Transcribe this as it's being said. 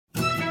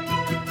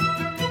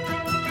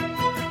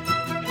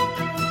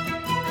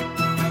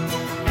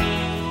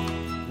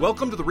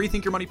Welcome to the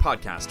Rethink Your Money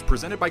podcast,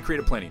 presented by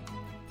Creative Planning.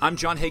 I'm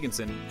John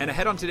Hagenson, and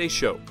ahead on today's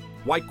show,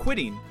 why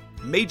quitting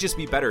may just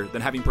be better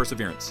than having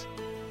perseverance,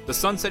 the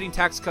sunsetting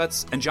Tax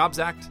Cuts and Jobs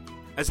Act,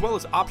 as well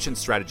as option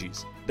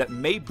strategies that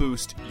may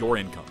boost your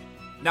income.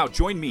 Now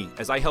join me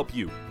as I help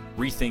you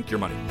rethink your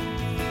money.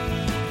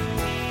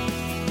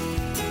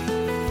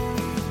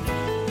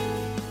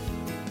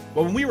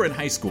 Well, when we were in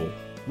high school,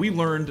 we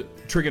learned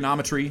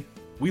trigonometry,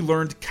 we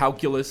learned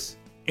calculus,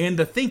 and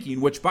the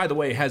thinking, which by the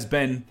way has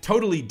been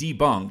totally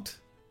debunked,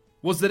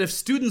 was that if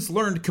students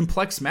learned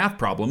complex math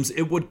problems,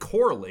 it would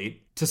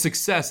correlate to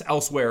success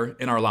elsewhere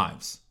in our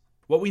lives.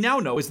 What we now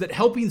know is that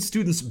helping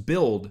students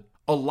build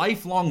a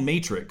lifelong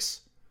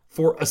matrix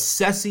for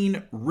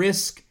assessing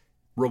risk,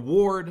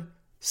 reward,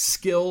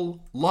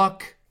 skill,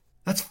 luck,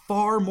 that's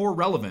far more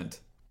relevant.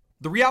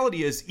 The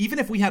reality is, even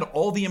if we had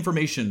all the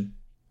information,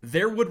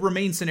 there would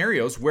remain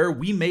scenarios where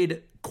we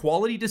made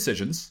quality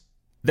decisions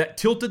that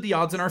tilted the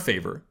odds in our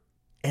favor,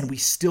 and we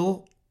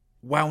still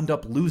wound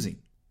up losing.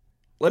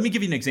 Let me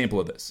give you an example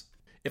of this.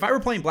 If I were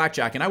playing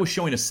blackjack and I was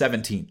showing a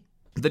 17,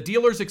 the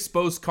dealer's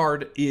exposed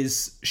card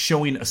is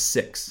showing a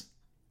 6.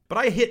 But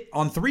I hit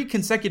on 3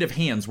 consecutive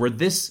hands where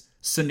this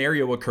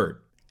scenario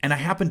occurred, and I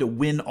happened to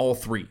win all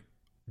 3.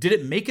 Did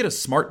it make it a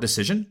smart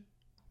decision?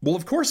 Well,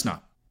 of course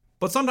not.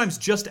 But sometimes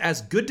just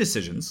as good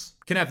decisions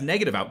can have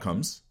negative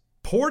outcomes,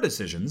 poor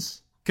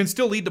decisions can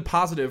still lead to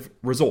positive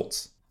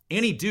results.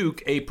 Annie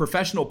Duke, a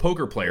professional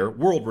poker player,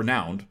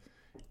 world-renowned,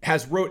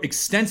 has wrote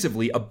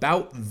extensively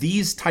about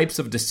these types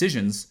of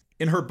decisions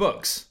in her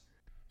books.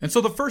 And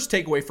so the first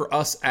takeaway for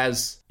us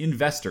as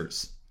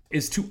investors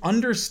is to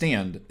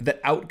understand that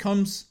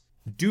outcomes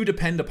do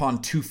depend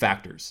upon 2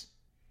 factors: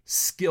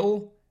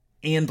 skill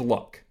and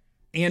luck.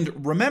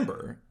 And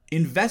remember,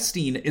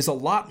 investing is a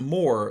lot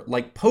more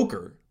like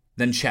poker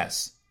than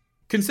chess.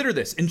 Consider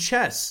this: in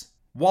chess,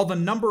 while the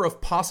number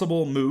of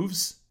possible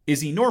moves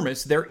is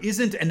enormous, there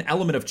isn't an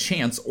element of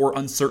chance or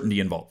uncertainty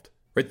involved.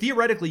 Right?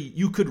 Theoretically,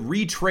 you could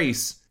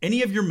retrace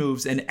any of your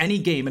moves in any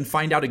game and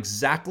find out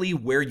exactly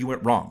where you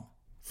went wrong.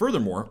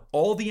 Furthermore,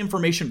 all the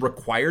information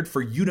required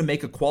for you to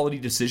make a quality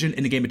decision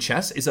in a game of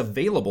chess is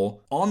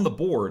available on the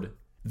board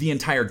the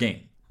entire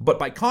game. But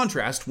by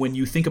contrast, when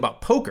you think about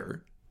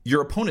poker,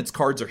 your opponent's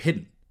cards are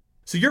hidden.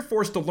 So you're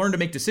forced to learn to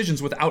make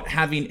decisions without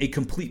having a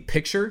complete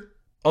picture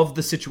of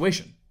the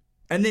situation.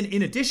 And then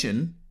in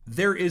addition,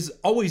 there is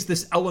always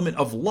this element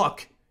of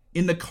luck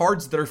in the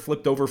cards that are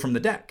flipped over from the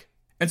deck.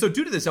 And so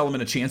due to this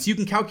element of chance, you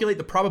can calculate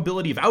the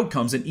probability of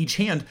outcomes in each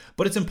hand,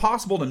 but it's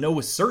impossible to know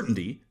with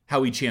certainty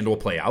how each hand will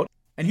play out.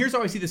 And here's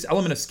how I see this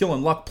element of skill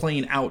and luck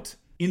playing out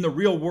in the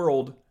real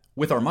world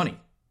with our money.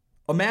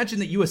 Imagine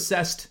that you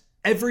assessed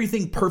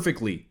everything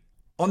perfectly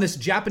on this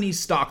Japanese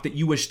stock that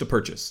you wish to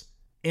purchase.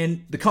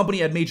 And the company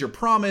had made your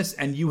promise,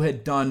 and you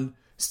had done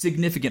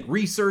significant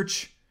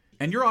research,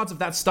 and your odds of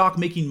that stock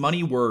making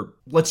money were,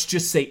 let's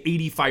just say,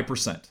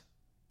 85%.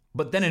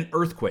 But then an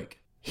earthquake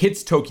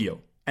hits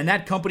Tokyo, and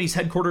that company's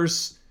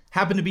headquarters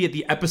happened to be at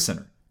the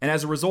epicenter. And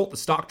as a result, the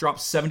stock dropped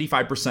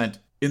 75%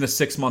 in the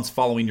 6 months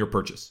following your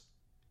purchase.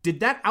 Did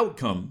that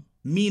outcome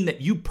mean that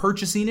you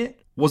purchasing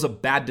it was a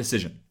bad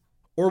decision?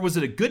 Or was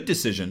it a good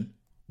decision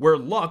where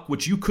luck,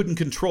 which you couldn't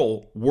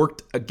control,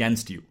 worked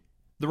against you?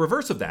 The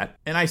reverse of that,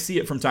 and I see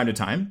it from time to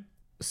time,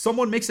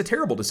 someone makes a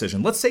terrible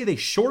decision. Let's say they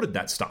shorted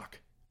that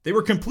stock. They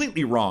were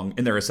completely wrong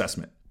in their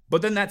assessment.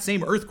 But then that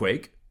same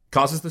earthquake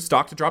causes the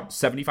stock to drop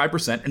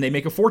 75% and they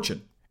make a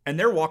fortune. And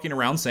they're walking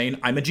around saying,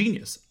 I'm a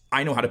genius.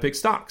 I know how to pick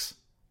stocks.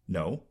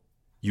 No,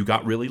 you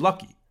got really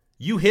lucky.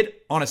 You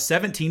hit on a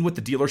 17 with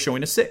the dealer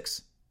showing a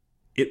 6.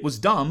 It was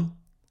dumb,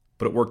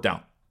 but it worked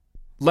out.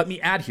 Let me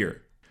add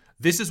here,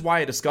 this is why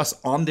I discuss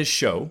on this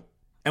show,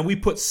 and we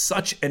put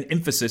such an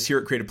emphasis here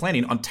at Creative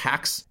Planning on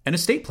tax and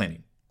estate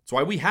planning. That's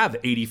why we have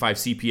 85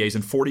 CPAs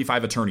and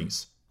 45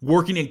 attorneys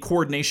working in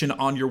coordination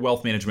on your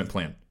wealth management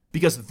plan.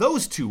 Because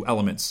those 2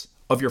 elements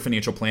of your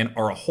financial plan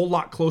are a whole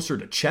lot closer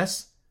to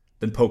chess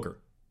than poker.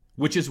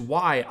 Which is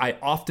why I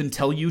often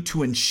tell you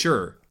to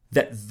ensure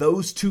that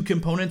those 2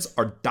 components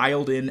are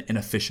dialed in and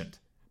efficient,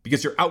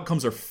 because your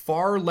outcomes are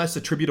far less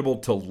attributable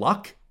to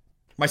luck.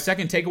 My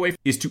second takeaway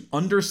is to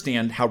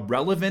understand how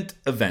relevant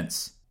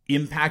events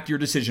impact your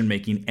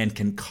decision-making and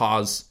can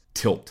cause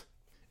tilt.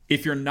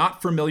 If you're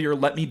not familiar,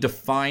 let me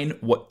define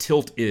what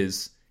tilt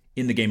is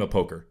in the game of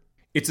poker.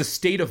 It's a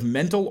state of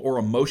mental or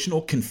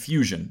emotional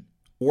confusion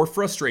or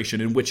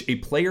frustration in which a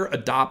player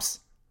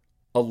adopts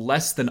a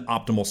less than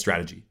optimal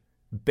strategy.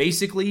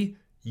 Basically,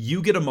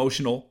 you get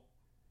emotional,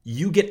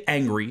 you get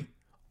angry.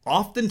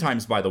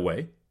 Oftentimes, by the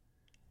way,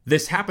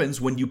 this happens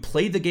when you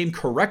play the game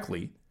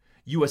correctly,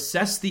 you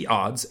assess the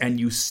odds, and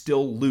you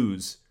still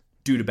lose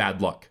due to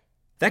bad luck.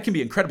 That can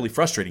be incredibly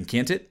frustrating,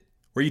 can't it?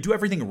 Where you do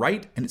everything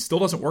right and it still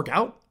doesn't work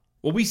out?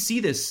 Well, we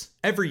see this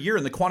every year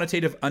in the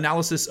quantitative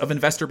analysis of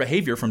investor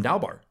behavior from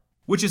Dalbar,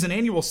 which is an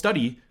annual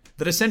study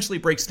that essentially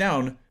breaks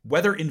down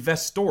whether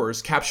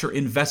investors capture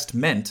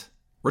investment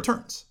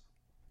returns.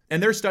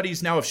 And their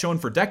studies now have shown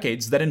for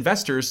decades that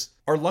investors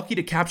are lucky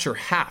to capture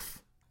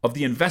half of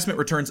the investment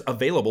returns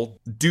available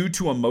due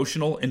to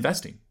emotional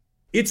investing.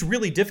 It's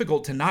really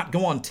difficult to not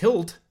go on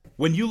tilt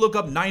when you look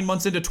up 9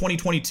 months into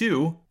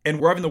 2022 and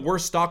we're having the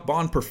worst stock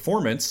bond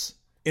performance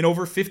in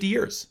over 50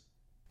 years.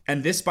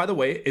 And this, by the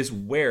way, is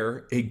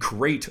where a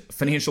great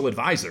financial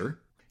advisor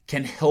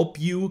can help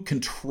you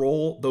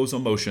control those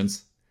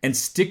emotions and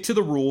stick to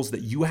the rules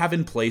that you have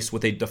in place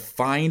with a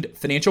defined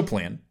financial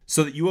plan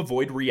so that you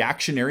avoid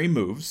reactionary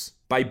moves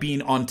by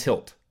being on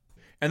tilt.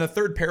 And the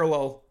third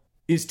parallel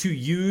is to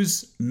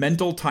use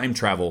mental time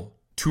travel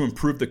to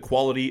improve the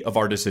quality of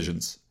our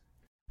decisions.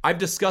 I've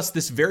discussed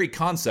this very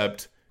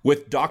concept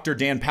with Dr.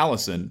 Dan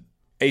Pallison,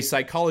 a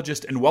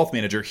psychologist and wealth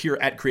manager here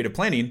at Creative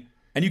Planning.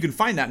 And you can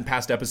find that in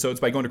past episodes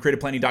by going to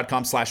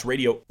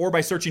creativeplanning.com/radio or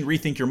by searching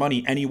Rethink Your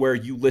Money anywhere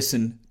you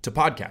listen to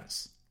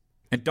podcasts.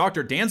 And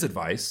Dr. Dan's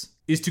advice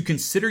is to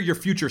consider your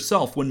future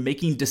self when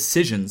making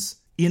decisions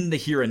in the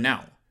here and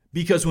now.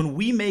 Because when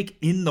we make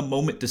in the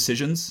moment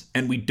decisions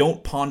and we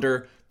don't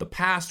ponder the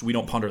past, we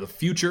don't ponder the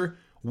future,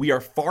 we are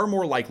far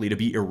more likely to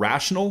be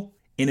irrational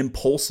and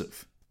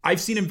impulsive.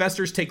 I've seen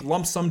investors take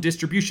lump sum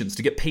distributions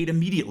to get paid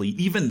immediately,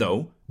 even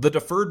though the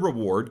deferred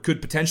reward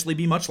could potentially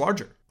be much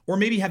larger. Or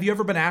maybe have you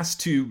ever been asked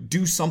to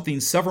do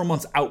something several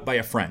months out by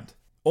a friend,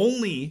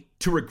 only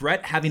to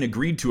regret having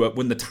agreed to it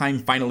when the time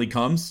finally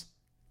comes?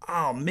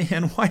 Oh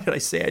man, why did I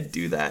say I'd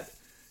do that?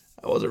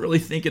 I wasn't really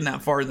thinking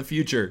that far in the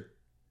future.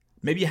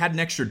 Maybe you had an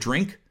extra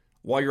drink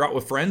while you're out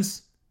with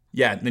friends.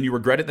 Yeah, and then you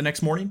regret it the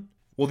next morning.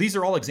 Well, these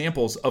are all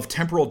examples of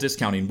temporal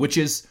discounting, which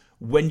is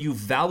when you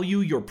value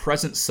your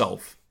present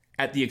self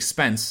at the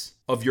expense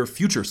of your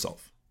future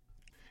self.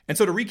 And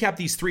so to recap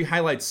these 3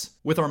 highlights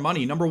with our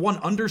money, number 1,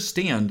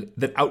 understand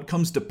that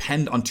outcomes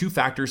depend on 2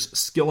 factors,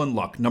 skill and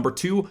luck. Number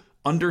 2,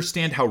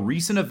 understand how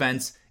recent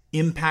events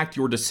impact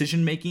your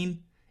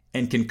decision-making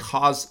and can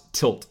cause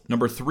tilt.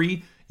 Number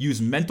 3, use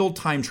mental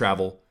time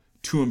travel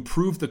to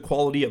improve the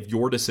quality of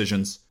your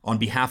decisions on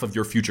behalf of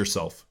your future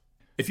self.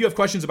 If you have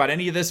questions about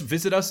any of this,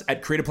 visit us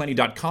at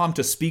creativeplanning.com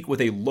to speak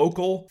with a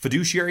local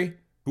fiduciary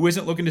who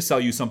isn't looking to sell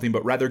you something,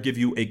 but rather give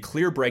you a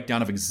clear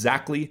breakdown of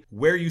exactly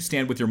where you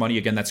stand with your money.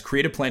 Again, that's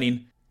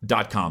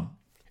creativeplanning.com.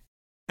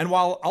 And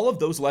while all of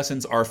those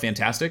lessons are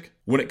fantastic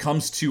when it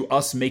comes to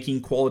us making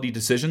quality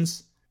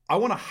decisions, I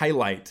want to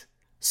highlight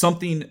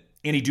something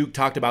Annie Duke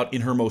talked about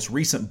in her most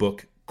recent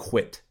book,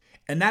 Quit.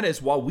 And that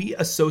is, while we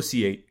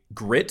associate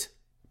grit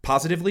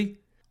positively,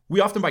 we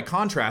often, by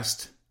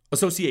contrast,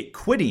 associate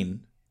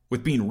quitting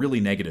with being really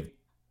negative.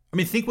 I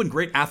mean, think when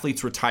great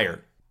athletes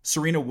retire.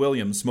 Serena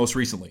Williams, most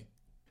recently.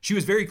 She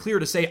was very clear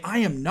to say, I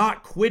am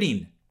not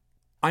quitting.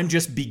 I'm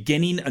just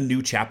beginning a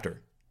new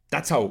chapter.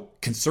 That's how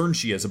concerned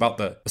she is about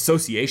the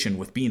association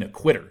with being a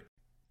quitter.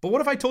 But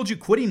what if I told you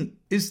quitting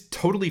is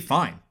totally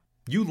fine?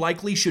 You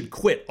likely should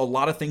quit a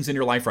lot of things in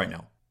your life right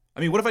now.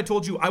 I mean, what if I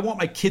told you I want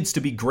my kids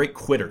to be great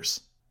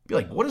quitters? You'd be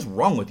like, what is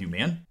wrong with you,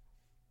 man?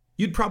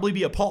 You'd probably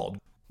be appalled.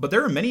 But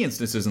there are many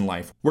instances in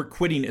life where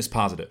quitting is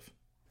positive.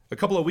 A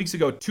couple of weeks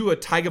ago, Tua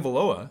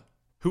Tagovailoa,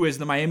 who is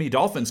the Miami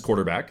Dolphins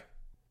quarterback,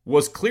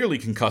 was clearly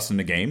concussed in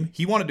the game.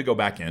 He wanted to go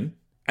back in.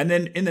 And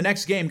then in the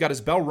next game, got his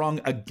bell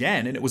rung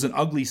again, and it was an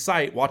ugly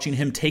sight watching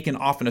him taken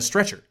off in a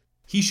stretcher.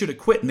 He should have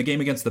quit in the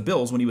game against the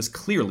Bills when he was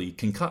clearly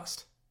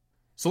concussed.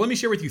 So let me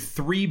share with you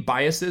 3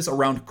 biases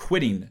around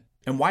quitting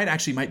and why it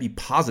actually might be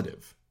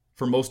positive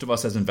for most of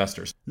us as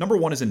investors. Number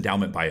 1 is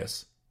endowment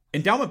bias.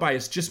 Endowment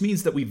bias just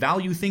means that we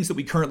value things that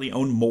we currently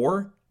own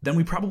more than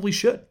we probably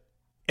should.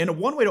 And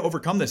one way to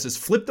overcome this is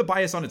flip the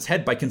bias on its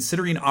head by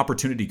considering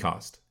opportunity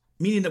cost.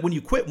 Meaning that when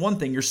you quit one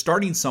thing, you're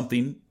starting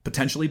something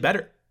potentially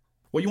better.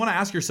 What you want to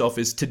ask yourself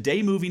is,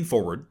 today moving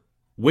forward,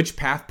 which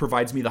path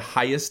provides me the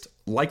highest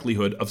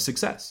likelihood of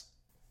success?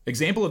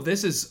 Example of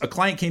this is a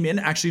client came in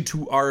actually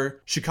to our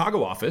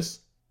Chicago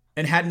office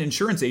and had an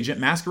insurance agent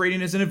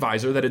masquerading as an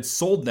advisor that had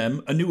sold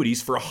them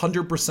annuities for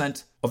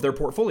 100% of their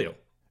portfolio.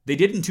 They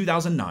did it in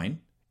 2009,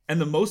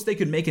 and the most they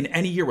could make in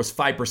any year was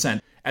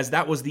 5%, as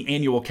that was the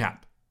annual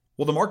cap.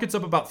 Well, the market's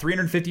up about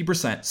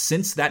 350%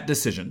 since that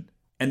decision,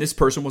 and this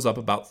person was up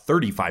about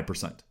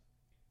 35%.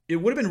 It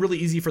would have been really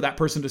easy for that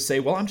person to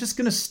say, well, I'm just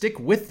going to stick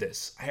with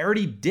this. I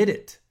already did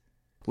it.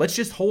 Let's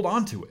just hold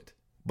on to it.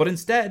 But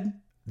instead,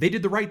 they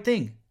did the right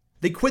thing.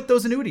 They quit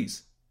those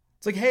annuities.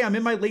 It's like, hey, I'm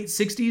in my late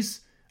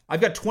 60s.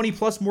 I've got 20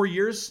 plus more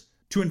years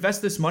to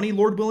invest this money,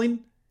 Lord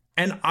willing.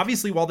 And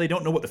obviously, while they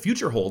don't know what the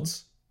future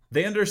holds,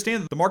 they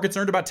understand that the market's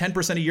earned about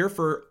 10% a year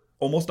for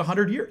almost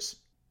 100 years.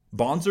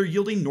 Bonds are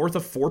yielding north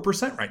of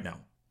 4% right now.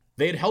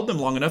 They had held them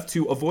long enough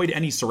to avoid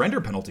any surrender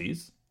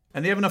penalties,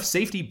 and they have enough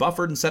safety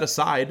buffered and set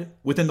aside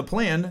within the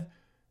plan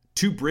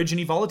to bridge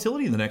any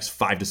volatility in the next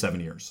 5 to 7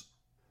 years.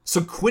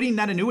 So quitting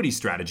that annuity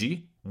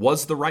strategy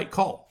was the right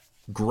call.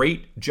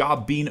 Great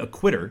job being a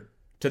quitter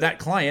to that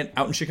client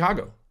out in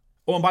Chicago.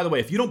 Oh, and by the way,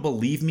 if you don't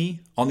believe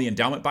me on the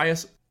endowment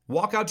bias,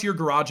 walk out to your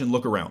garage and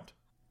look around.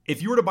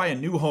 If you were to buy a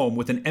new home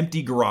with an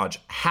empty garage,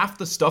 half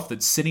the stuff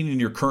that's sitting in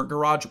your current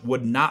garage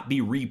would not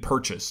be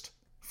repurchased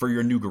for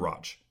your new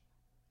garage.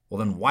 Well,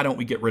 then why don't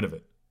we get rid of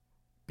it?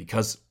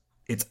 Because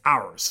it's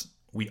ours.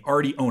 We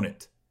already own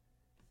it.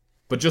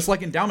 But just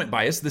like endowment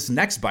bias, this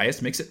next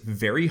bias makes it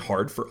very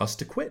hard for us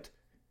to quit.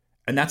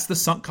 And that's the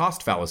sunk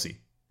cost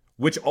fallacy,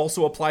 which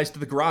also applies to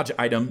the garage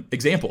item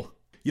example.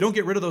 You don't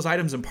get rid of those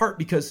items in part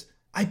because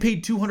I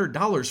paid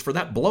 $200 for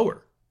that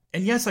blower.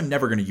 And yes, I'm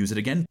never going to use it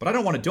again, but I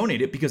don't want to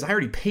donate it because I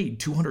already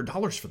paid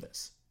 $200 for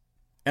this.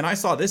 And I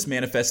saw this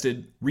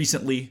manifested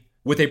recently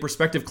with a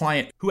prospective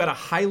client who had a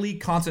highly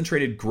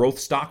concentrated growth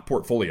stock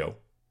portfolio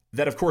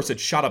that, of course, had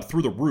shot up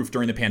through the roof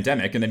during the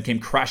pandemic and then came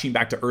crashing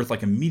back to earth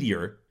like a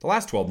meteor the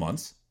last 12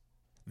 months.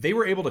 They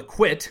were able to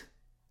quit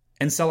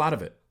and sell out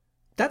of it.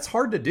 That's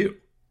hard to do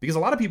because a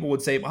lot of people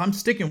would say, well, I'm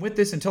sticking with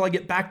this until I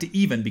get back to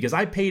even because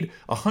I paid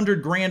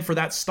 $100,000 for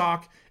that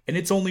stock and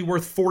it's only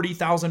worth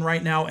 $40,000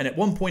 right now. And at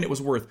one point it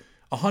was worth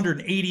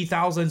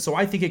 $180,000. So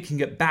I think it can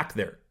get back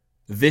there.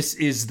 This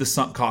is the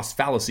sunk cost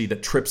fallacy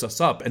that trips us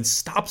up and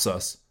stops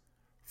us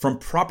from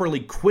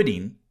properly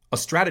quitting a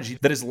strategy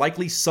that is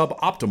likely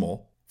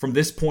suboptimal from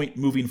this point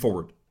moving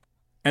forward.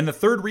 And the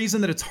third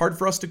reason that it's hard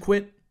for us to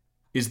quit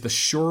is the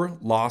sure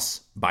loss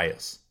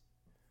bias.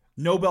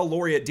 Nobel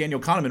laureate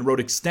Daniel Kahneman wrote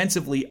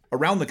extensively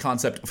around the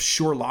concept of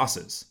sure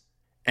losses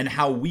and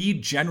how we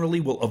generally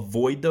will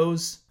avoid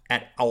those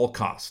at all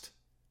cost.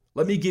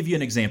 Let me give you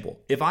an example.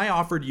 If I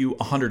offered you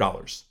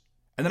 $100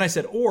 and then I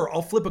said, or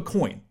I'll flip a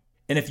coin,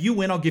 and if you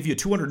win, I'll give you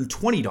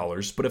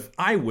 $220, but if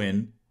I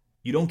win,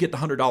 you don't get the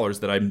 $100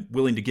 that I'm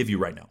willing to give you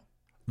right now.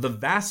 The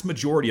vast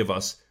majority of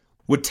us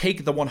would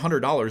take the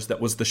 $100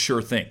 that was the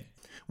sure thing,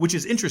 which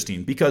is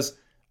interesting because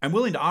I'm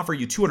willing to offer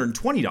you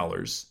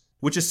 $220,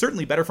 which is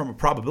certainly better from a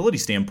probability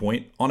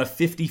standpoint on a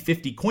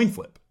 50-50 coin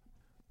flip.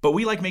 But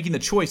we like making the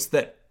choice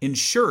that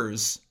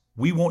ensures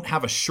we won't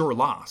have a sure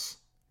loss.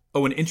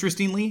 Oh, and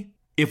interestingly,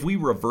 if we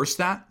reverse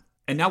that,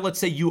 and now let's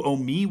say you owe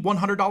me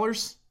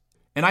 $100,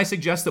 and I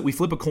suggest that we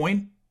flip a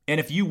coin, and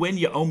if you win,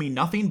 you owe me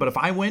nothing, but if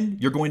I win,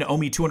 you're going to owe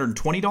me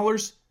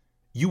 $220,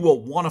 you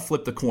will want to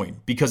flip the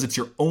coin because it's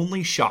your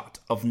only shot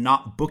of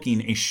not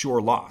booking a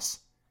sure loss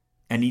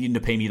and needing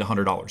to pay me the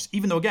 $100.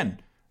 Even though, again,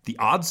 the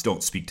odds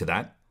don't speak to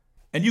that.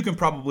 And you can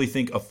probably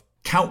think of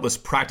countless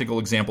practical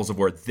examples of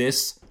where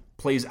this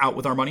plays out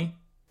with our money.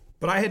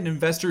 But I had an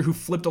investor who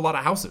flipped a lot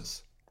of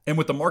houses. And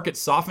with the market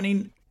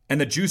softening and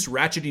the juice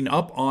ratcheting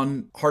up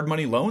on hard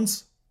money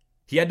loans,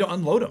 he had to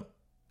unload them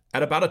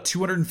at about a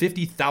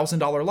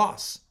 $250,000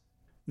 loss.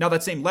 Now,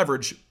 that same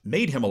leverage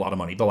made him a lot of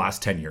money the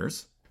last 10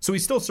 years. So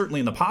he's still certainly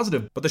in the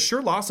positive, but the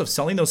sure loss of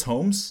selling those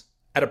homes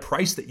at a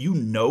price that you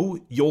know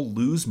you'll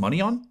lose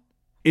money on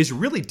is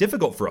really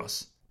difficult for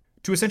us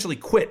to essentially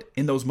quit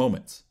in those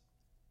moments.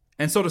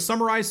 And so to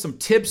summarize some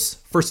tips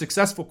for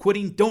successful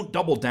quitting, don't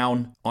double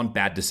down on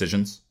bad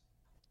decisions.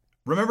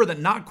 Remember that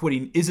not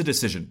quitting is a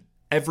decision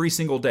every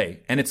single day,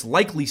 and it's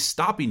likely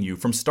stopping you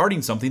from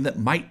starting something that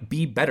might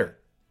be better.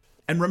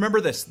 And remember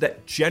this,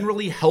 that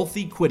generally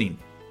healthy quitting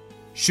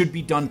should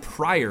be done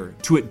prior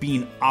to it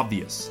being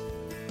obvious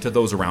to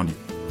those around you.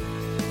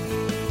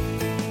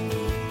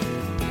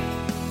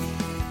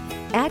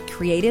 At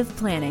Creative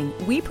Planning,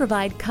 we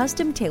provide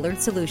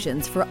custom-tailored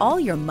solutions for all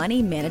your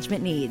money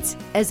management needs,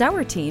 as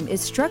our team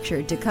is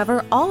structured to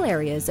cover all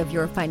areas of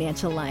your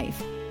financial life.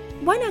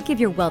 Why not give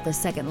your wealth a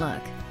second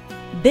look?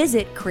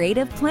 Visit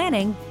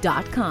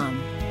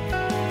creativeplanning.com.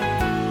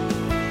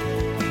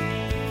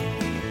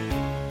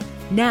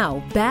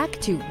 Now, back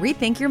to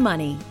Rethink Your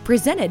Money,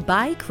 presented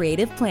by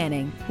Creative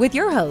Planning, with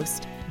your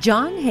host,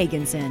 John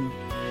Hagenson.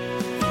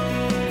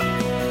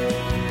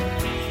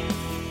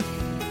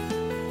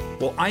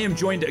 Well, I am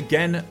joined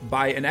again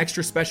by an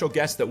extra special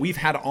guest that we've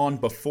had on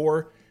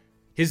before.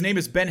 His name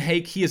is Ben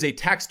Hake. He is a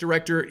tax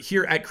director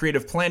here at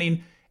Creative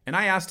Planning, and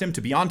I asked him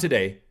to be on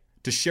today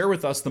to share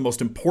with us the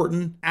most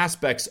important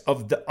aspects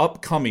of the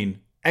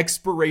upcoming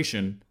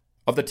expiration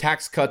of the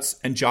Tax Cuts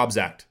and Jobs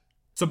Act.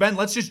 So Ben,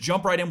 let's just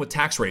jump right in with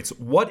tax rates.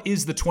 What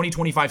is the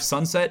 2025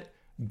 sunset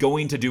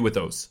going to do with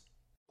those?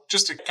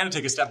 Just to kind of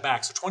take a step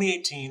back. So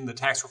 2018, the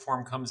tax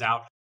reform comes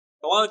out.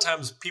 A lot of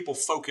times people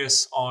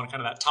focus on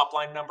kind of that top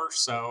line number.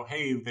 So,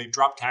 hey, they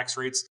dropped tax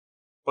rates.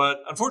 But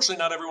unfortunately,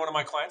 not every one of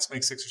my clients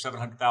makes $600,000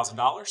 or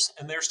 $700,000,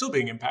 and they're still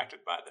being impacted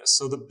by this.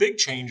 So the big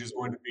change is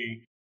going to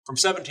be from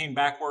 17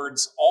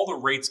 backwards, all the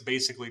rates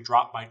basically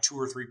drop by 2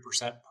 or 3%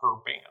 per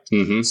band.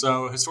 Mm-hmm.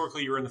 So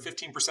historically, you were in the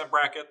 15%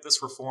 bracket.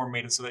 This reform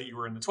made it so that you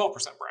were in the 12%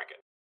 bracket.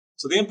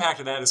 So the impact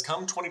of that is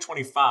come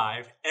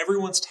 2025,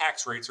 everyone's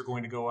tax rates are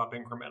going to go up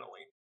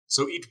incrementally.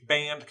 So each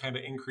band kind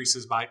of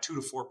increases by 2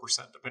 to 4%,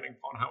 depending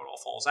upon how it all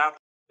falls out.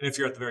 And if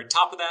you're at the very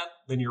top of that,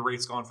 then your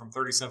rate's gone from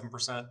 37%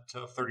 to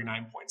 39.7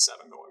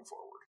 going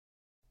forward.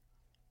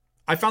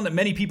 I found that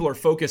many people are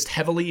focused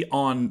heavily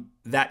on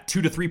that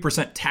 2 to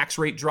 3% tax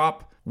rate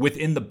drop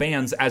within the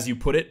bands, as you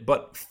put it,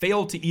 but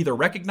fail to either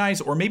recognize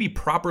or maybe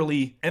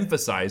properly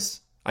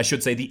emphasize, I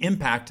should say, the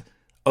impact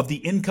of the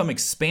income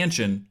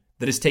expansion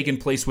that has taken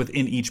place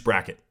within each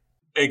bracket.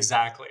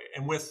 Exactly.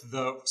 And with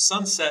the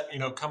sunset,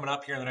 coming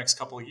up here in the next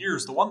couple of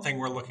years, the one thing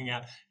we're looking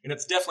at, and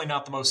it's definitely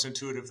not the most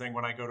intuitive thing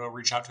when I go to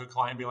reach out to a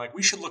client and be like,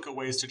 we should look at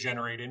ways to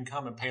generate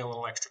income and pay a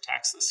little extra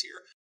tax this year.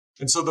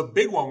 And so the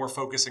big one we're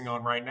focusing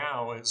on right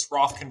now is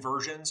Roth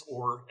conversions,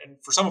 and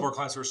for some of our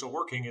clients who are still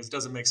working,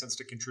 does it make sense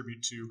to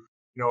contribute to,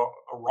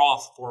 a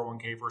Roth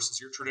 401k versus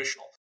your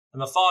traditional?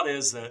 And the thought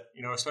is that,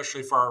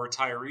 especially for our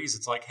retirees,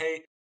 it's like,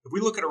 hey, if we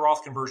look at a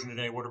Roth conversion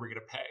today, what are we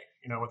going to pay?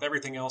 With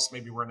everything else,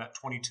 maybe we're in that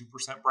 22%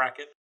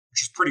 bracket,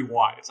 which is pretty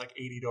wide. It's like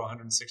 $80,000 to $160,000.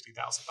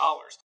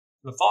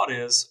 And the thought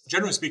is,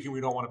 generally speaking,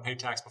 we don't want to pay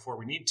tax before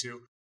we need to.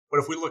 But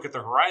if we look at the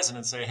horizon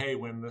and say, hey,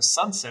 when the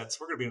sun sets,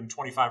 we're going to be in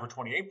 25 or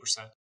 28%.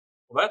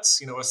 Well,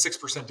 that's, a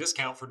 6%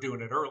 discount for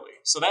doing it early.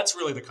 So that's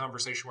really the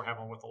conversation we're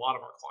having with a lot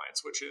of our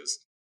clients, which is,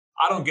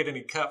 I don't get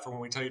any cut for when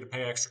we tell you to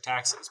pay extra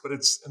taxes, but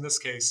it's, in this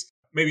case,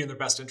 maybe in their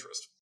best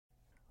interest.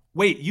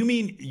 Wait, you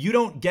mean you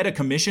don't get a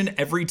commission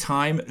every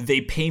time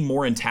they pay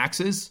more in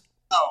taxes?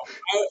 No,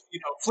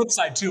 flip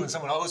side too, when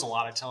someone owes a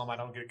lot, I tell them I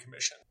don't get a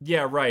commission.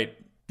 Yeah, right.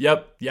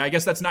 Yep. Yeah, I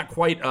guess that's not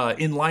quite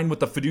in line with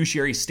the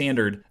fiduciary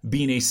standard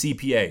being a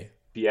CPA.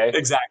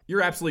 Exactly.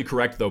 You're absolutely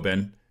correct, though,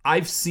 Ben.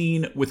 I've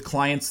seen with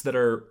clients that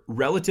are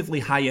relatively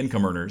high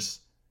income earners,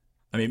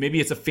 I mean,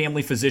 maybe it's a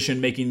family physician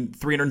making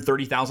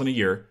 $330,000 a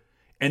year,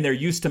 and they're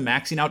used to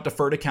maxing out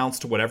deferred accounts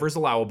to whatever is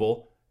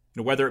allowable,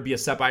 whether it be a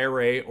SEP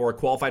IRA or a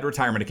qualified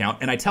retirement account.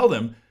 And I tell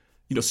them,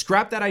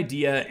 scrap that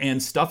idea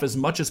and stuff as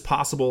much as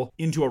possible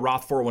into a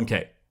Roth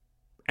 401k.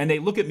 And they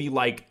look at me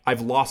like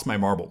I've lost my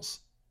marbles.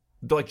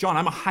 They're like, John,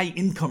 I'm a high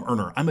income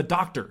earner. I'm a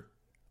doctor.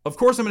 Of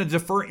course, I'm going to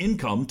defer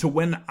income to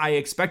when I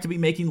expect to be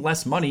making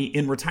less money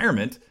in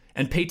retirement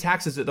and pay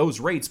taxes at those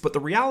rates. But the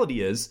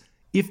reality is,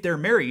 if they're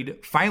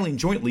married, filing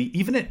jointly,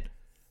 even at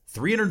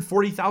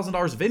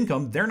 $340,000 of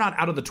income, they're not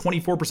out of the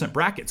 24%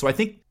 bracket. So I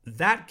think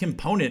that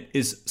component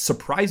is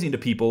surprising to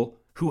people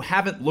who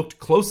haven't looked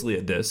closely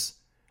at this,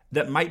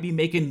 that might be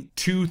making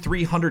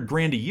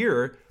 $200,000-$300,000 a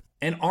year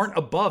and aren't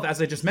above,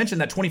 as I just mentioned,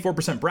 that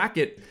 24%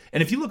 bracket.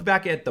 And if you look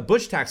back at the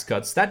Bush tax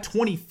cuts, that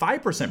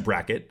 25%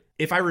 bracket,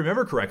 if I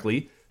remember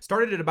correctly,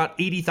 started at about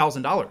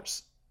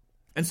 $80,000.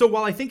 And so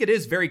while I think it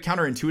is very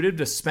counterintuitive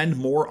to spend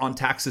more on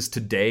taxes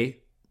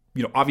today,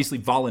 obviously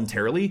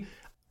voluntarily,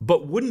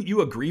 but wouldn't you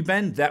agree,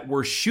 Ben, that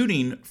we're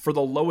shooting for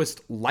the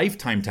lowest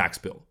lifetime tax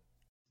bill?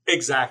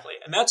 Exactly.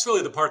 And that's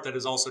really the part that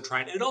is also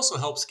trying. And it also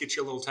helps get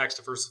you a little tax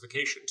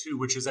diversification too,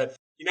 which is that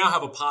you now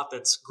have a pot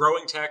that's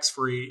growing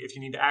tax-free. If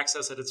you need to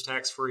access it, it's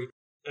tax-free.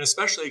 And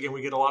especially, again,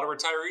 we get a lot of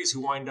retirees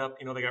who wind up,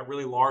 they got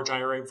really large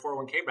IRA and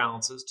 401k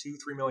balances,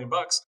 $2-3 million.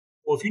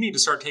 Well, if you need to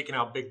start taking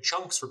out big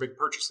chunks for big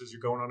purchases,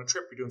 you're going on a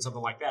trip, you're doing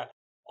something like that,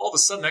 all of a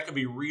sudden that could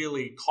be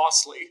really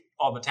costly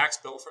on the tax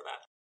bill for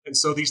that. And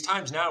so these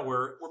times now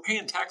we're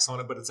paying tax on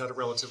it, but it's at a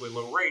relatively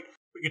low rate.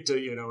 We get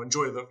to,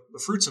 enjoy the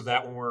fruits of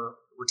that when we're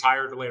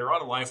retired or later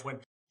on in life, when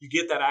you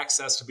get that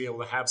access to be able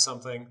to have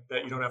something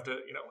that you don't have to,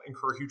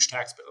 incur a huge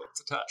tax bill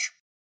to touch.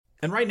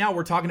 And right now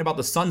we're talking about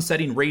the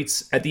sunsetting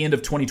rates at the end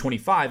of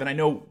 2025. And I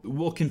know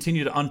we'll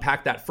continue to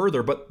unpack that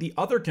further. But the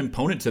other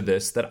component to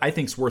this that I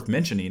think is worth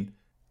mentioning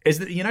is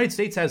that the United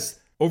States has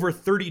over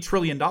 $30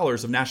 trillion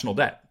of national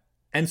debt.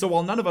 And so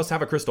while none of us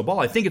have a crystal ball,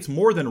 I think it's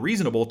more than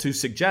reasonable to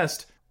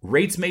suggest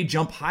rates may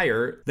jump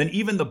higher than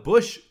even the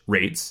Bush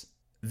rates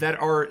that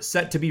are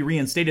set to be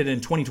reinstated in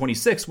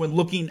 2026 when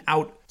looking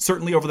out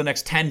certainly over the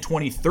next 10,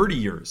 20, 30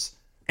 years.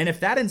 And if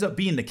that ends up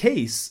being the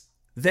case,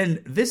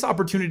 then this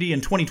opportunity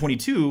in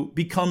 2022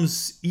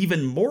 becomes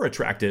even more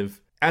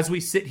attractive as we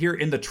sit here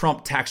in the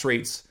Trump tax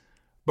rates.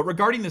 But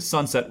regarding this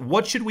sunset,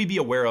 what should we be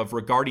aware of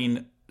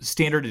regarding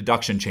standard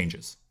deduction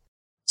changes?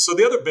 So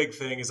the other big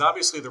thing is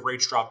obviously the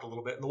rates dropped a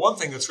little bit. And the one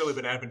thing that's really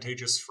been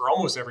advantageous for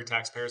almost every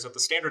taxpayer is that the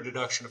standard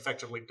deduction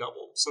effectively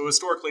doubled. So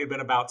historically it had been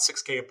about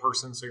 $6,000 a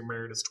person, so you're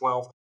married as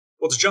 12.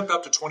 Well, it's jumped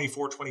up to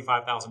 $24,000, $25,000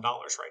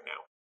 right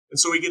now. And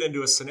so we get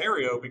into a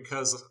scenario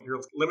because you're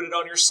limited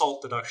on your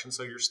SALT deduction,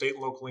 so your state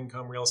and local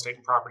income, real estate,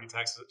 and property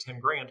taxes at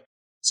 $10,000.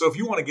 So if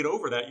you want to get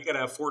over that, you got to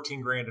have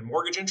 $14,000 in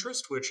mortgage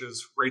interest, which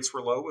is rates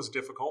were low, was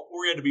difficult,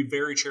 or you had to be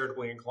very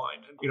charitably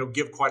inclined and,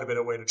 give quite a bit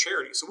away to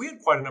charity. So we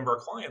had quite a number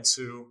of clients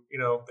who,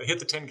 they hit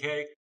the 10K,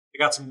 they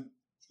got some,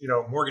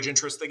 mortgage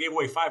interest, they gave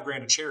away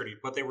 $5,000 to charity,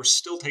 but they were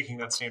still taking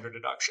that standard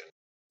deduction.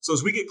 So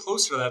as we get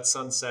closer to that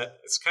sunset,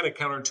 it's kind of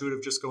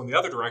counterintuitive just going the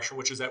other direction,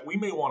 which is that we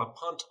may want to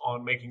punt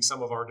on making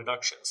some of our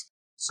deductions.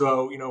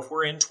 So, if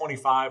we're in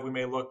 25, we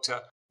may look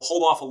to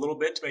hold off a little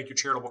bit to make your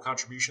charitable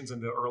contributions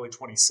into early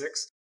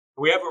 26.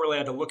 We haven't really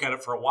had to look at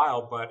it for a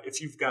while, but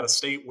if you've got a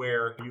state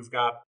where you've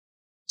got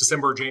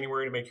December or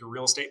January to make your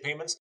real estate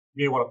payments,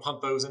 you may want to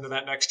punt those into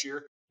that next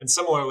year. And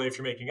similarly, if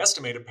you're making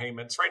estimated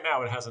payments, right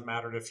now it hasn't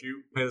mattered if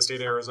you pay the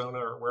state of Arizona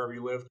or wherever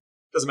you live.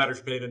 It doesn't matter if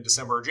you paid in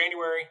December or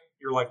January,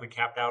 you're likely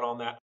capped out on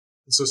that.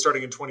 And so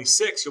starting in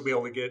 26, you'll be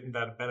able to get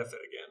that benefit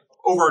again.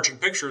 Overarching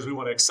picture is we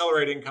want to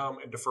accelerate income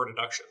and defer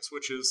deductions,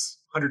 which is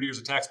 100 years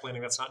of tax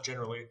planning. That's not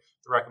generally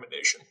the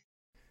recommendation.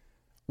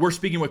 We're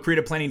speaking with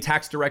Creative Planning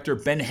Tax Director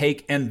Ben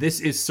Hake, and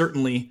this is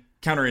certainly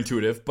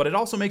counterintuitive, but it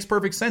also makes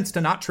perfect sense to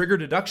not trigger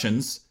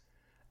deductions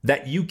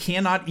that you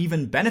cannot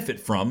even benefit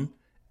from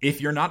if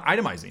you're not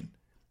itemizing.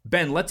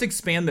 Ben, let's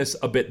expand this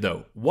a bit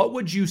though. What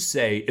would you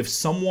say if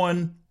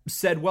someone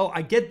said, well,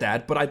 I get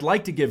that, but I'd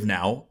like to give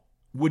now?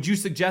 Would you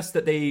suggest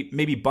that they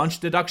maybe bunch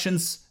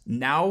deductions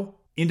now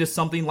into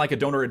something like a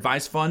donor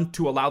advised fund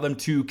to allow them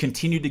to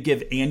continue to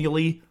give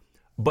annually,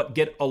 but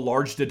get a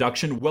large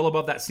deduction well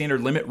above that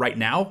standard limit right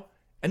now?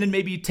 and then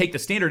maybe take the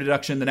standard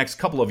deduction the next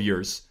couple of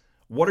years.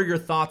 What are your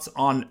thoughts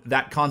on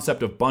that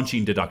concept of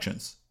bunching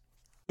deductions?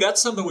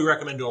 That's something we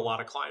recommend to a lot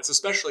of clients,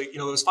 especially,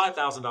 those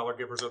 $5,000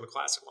 givers are the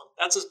classic one.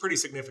 That's a pretty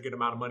significant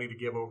amount of money to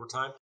give over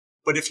time.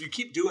 But if you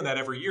keep doing that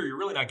every year, you're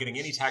really not getting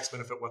any tax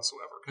benefit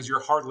whatsoever because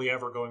you're hardly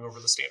ever going over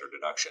the standard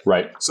deduction.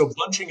 Right. So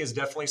bunching is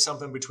definitely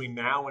something between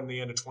now and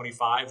the end of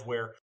 25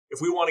 where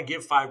if we want to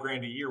give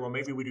 $5,000 a year, well,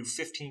 maybe we do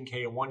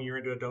 $15,000 in 1 year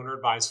into a donor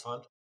advised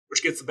fund,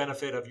 which gets the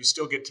benefit of you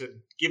still get to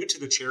give it to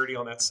the charity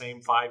on that same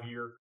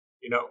 5-year,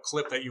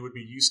 clip that you would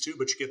be used to,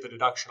 but you get the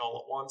deduction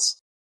all at once.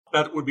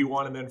 That would be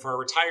one. And then for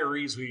our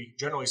retirees, we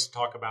generally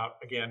talk about,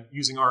 again,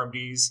 using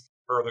RMDs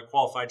or the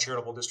qualified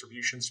charitable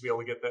distributions to be able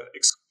to get the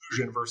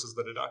exclusion versus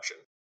the deduction.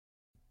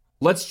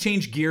 Let's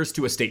change gears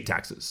to estate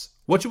taxes.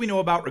 What should we know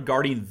about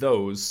regarding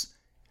those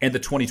and the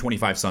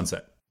 2025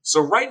 sunset?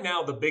 So right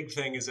now, the big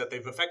thing is that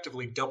they've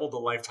effectively doubled the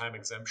lifetime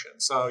exemption.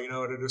 So, it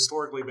had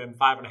historically been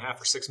 $5.5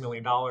 or $6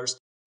 million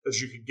that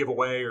you could give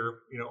away, or,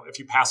 if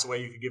you pass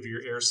away, you could give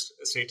your heirs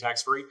estate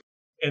tax free.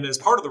 And as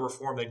part of the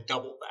reform, they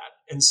doubled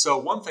that. And so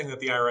one thing that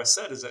the IRS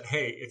said is that,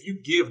 hey, if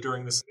you give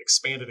during this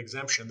expanded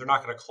exemption, they're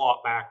not going to claw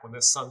it back when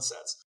this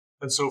sunsets.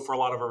 And so for a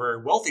lot of our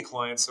very wealthy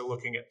clients, they're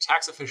looking at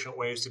tax efficient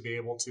ways to be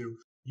able to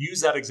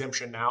use that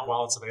exemption now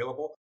while it's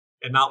available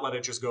and not let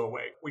it just go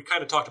away. We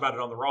kind of talked about it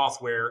on the Roth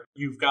where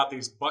you've got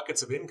these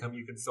buckets of income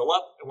you can fill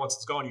up, and once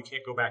it's gone, you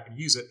can't go back and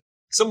use it.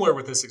 Similar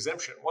with this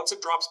exemption. Once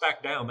it drops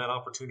back down, that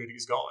opportunity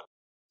is gone.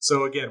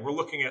 So again, we're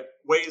looking at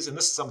ways, and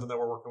this is something that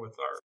we're working with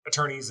our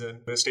attorneys and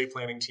the estate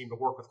planning team to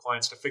work with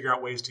clients to figure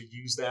out ways to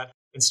use that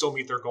and still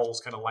meet their goals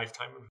kind of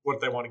lifetime of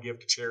what they want to give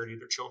to charity,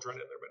 their children,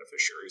 and their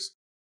beneficiaries.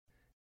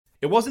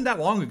 It wasn't that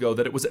long ago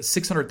that it was at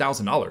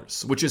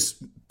 $600,000, which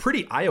is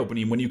pretty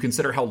eye-opening when you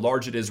consider how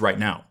large it is right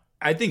now.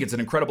 I think it's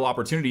an incredible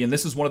opportunity, and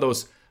this is one of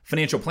those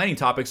financial planning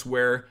topics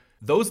where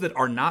those that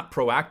are not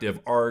proactive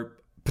are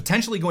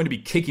potentially going to be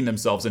kicking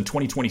themselves in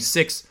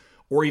 2026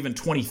 or even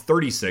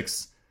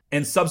 2036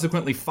 and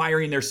subsequently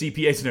firing their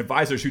CPAs and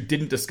advisors who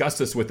didn't discuss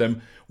this with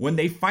them when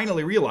they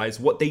finally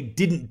realize what they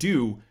didn't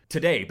do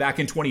today, back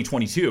in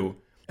 2022.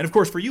 And of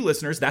course, for you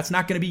listeners, that's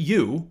not going to be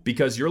you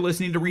because you're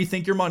listening to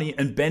Rethink Your Money,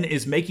 and Ben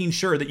is making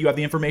sure that you have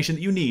the information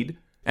that you need.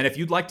 And if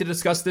you'd like to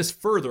discuss this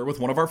further with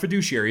one of our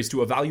fiduciaries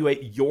to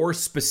evaluate your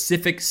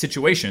specific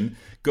situation,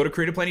 go to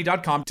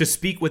creativeplanning.com to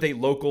speak with a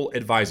local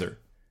advisor.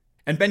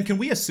 And Ben, can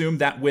we assume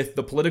that with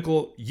the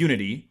political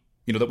unity,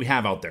 that we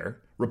have out there,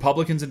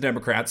 Republicans and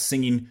Democrats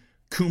singing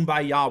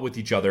kumbaya with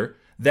each other,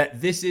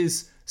 that this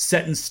is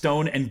set in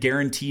stone and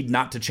guaranteed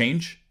not to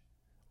change?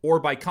 Or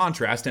by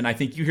contrast, and I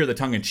think you hear the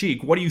tongue in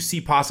cheek, what do you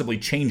see possibly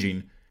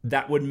changing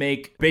that would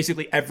make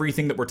basically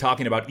everything that we're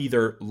talking about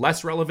either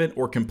less relevant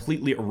or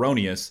completely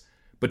erroneous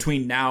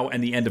between now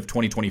and the end of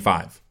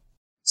 2025?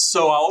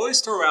 So I'll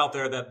always throw out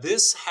there that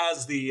this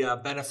has the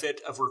benefit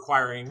of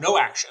requiring no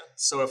action.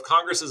 So if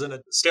Congress is in a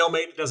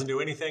stalemate, it doesn't do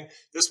anything,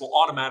 this will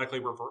automatically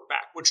revert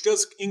back, which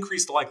does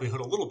increase the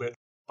likelihood a little bit.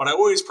 But I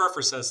always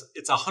preface as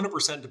it's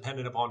 100%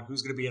 dependent upon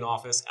who's going to be in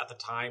office at the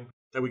time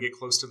that we get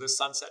close to this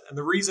sunset. And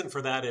the reason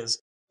for that is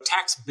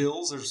tax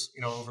bills, there's,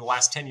 over the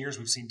last 10 years,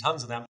 we've seen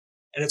tons of them.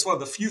 And it's one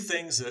of the few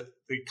things that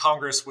the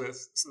Congress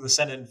with the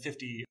Senate and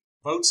 50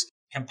 votes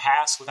can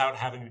pass without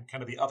having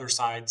kind of the other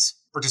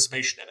side's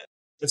participation in it.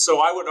 And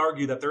so I would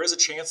argue that there is a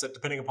chance that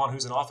depending upon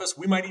who's in office,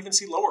 we might even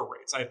see lower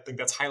rates. I think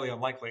that's highly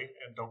unlikely,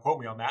 and don't quote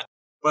me on that.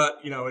 But,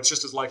 it's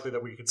just as likely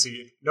that we could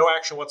see no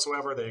action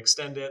whatsoever. They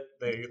extend it.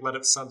 They let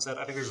it sunset.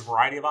 I think there's a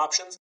variety of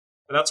options.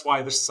 And that's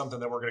why this is something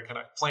that we're going to kind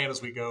of plan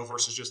as we go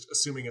versus just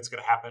assuming it's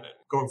going to happen and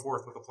going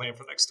forth with a plan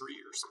for the next 3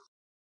 years.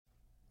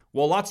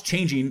 Well, lots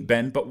changing,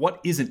 Ben, but what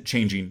isn't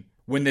changing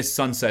when this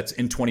sunsets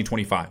in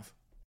 2025?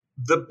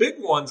 The big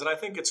ones, and I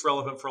think it's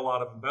relevant for a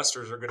lot of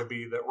investors, are going to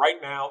be that right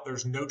now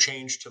there's no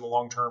change to the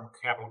long-term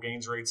capital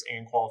gains rates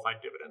and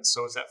qualified dividends.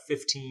 So it's that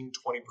 15-20%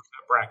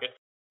 bracket.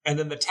 And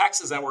then the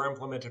taxes that were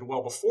implemented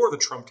well before the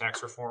Trump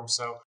tax reform.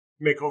 So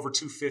you make over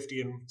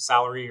 $250 in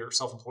salary or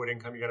self-employed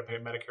income, you got to pay a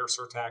Medicare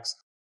surtax.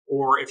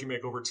 Or if you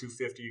make over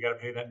 $250, you got to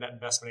pay that net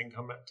investment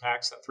income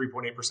tax at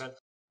 3.8%.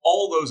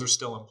 All those are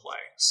still in play.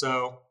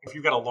 So if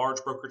you've got a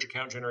large brokerage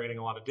account generating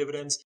a lot of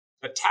dividends,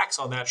 the tax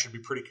on that should be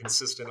pretty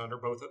consistent under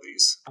both of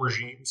these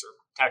regimes or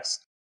tax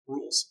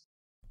rules.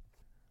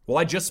 Well,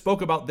 I just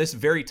spoke about this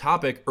very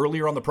topic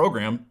earlier on the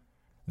program,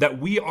 that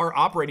we are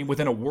operating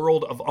within a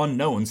world of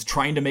unknowns,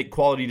 trying to make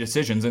quality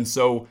decisions. And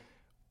so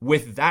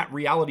with that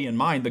reality in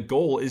mind, the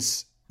goal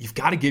is you've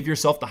got to give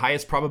yourself the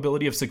highest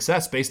probability of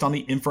success based on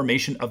the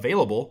information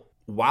available,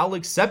 while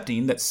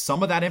accepting that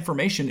some of that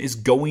information is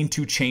going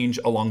to change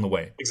along the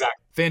way.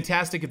 Exactly.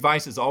 Fantastic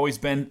advice has always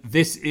been.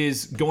 This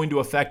is going to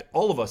affect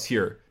all of us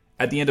here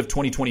at the end of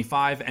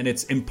 2025, and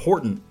it's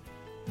important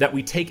that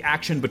we take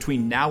action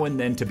between now and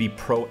then to be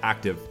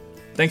proactive.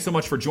 Thanks so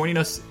much for joining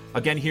us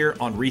again here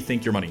on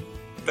Rethink Your Money.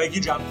 Thank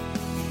you, John.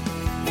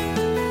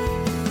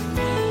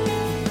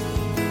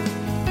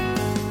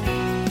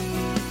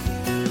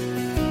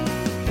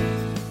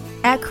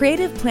 At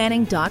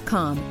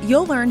creativeplanning.com,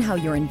 you'll learn how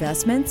your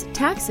investments,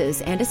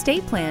 taxes, and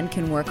estate plan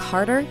can work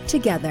harder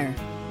together.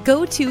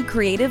 Go to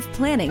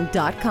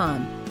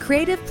creativeplanning.com.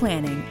 Creative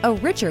Planning, a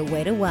richer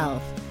way to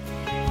wealth.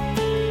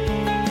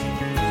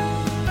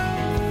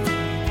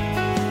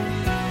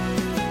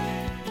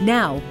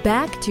 Now,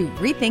 back to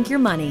Rethink Your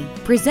Money,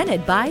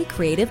 presented by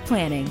Creative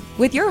Planning,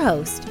 with your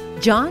host,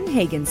 John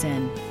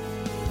Hagenson.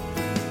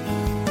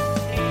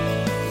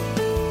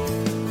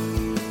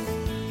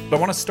 I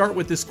want to start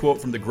with this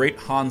quote from the great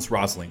Hans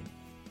Rosling,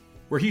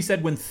 where he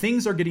said, "When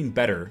things are getting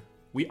better,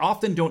 we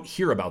often don't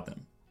hear about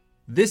them.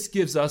 This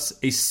gives us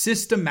a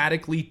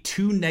systematically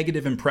too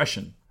negative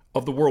impression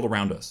of the world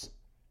around us,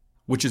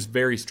 which is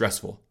very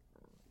stressful."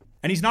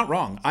 And he's not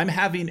wrong. I'm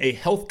having a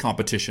health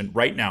competition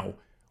right now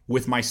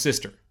with my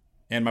sister.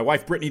 And my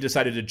wife, Brittany,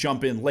 decided to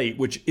jump in late,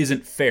 which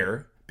isn't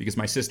fair because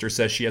my sister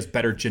says she has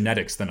better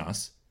genetics than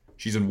us.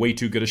 She's in way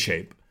too good a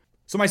shape.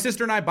 So my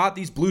sister and I bought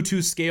these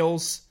Bluetooth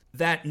scales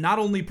that not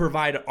only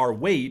provide our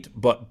weight,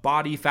 but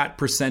body fat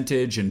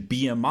percentage and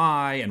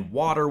BMI and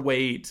water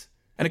weight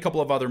and a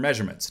couple of other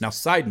measurements. Now,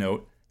 side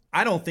note,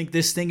 I don't think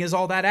this thing is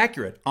all that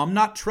accurate. I'm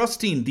not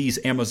trusting these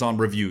Amazon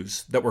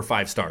reviews that were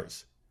 5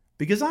 stars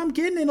because I'm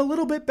getting in a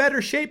little bit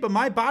better shape, but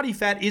my body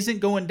fat isn't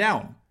going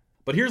down.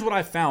 But here's what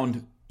I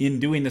found in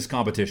doing this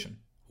competition.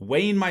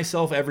 Weighing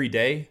myself every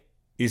day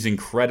is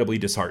incredibly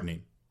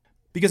disheartening.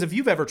 Because if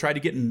you've ever tried to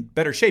get in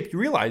better shape, you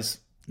realize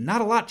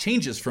not a lot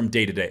changes from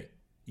day to day.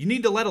 You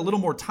need to let a little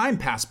more time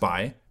pass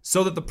by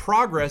so that the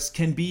progress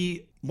can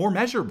be more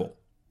measurable.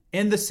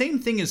 And the same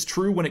thing is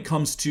true when it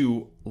comes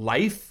to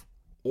life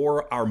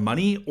or our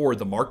money or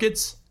the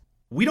markets.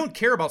 We don't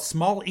care about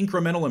small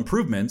incremental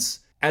improvements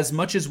as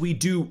much as we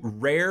do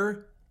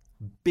rare,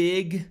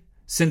 big,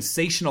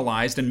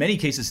 sensationalized, in many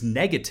cases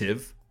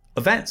negative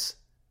events.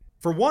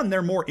 For one,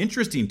 they're more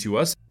interesting to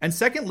us. And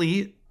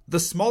secondly, the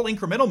small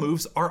incremental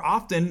moves are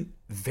often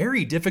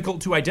very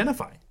difficult to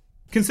identify.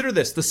 Consider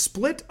this, the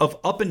split of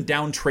up and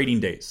down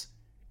trading days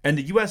and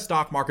the US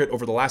stock market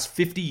over the last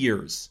 50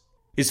 years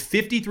is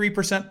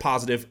 53%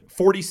 positive,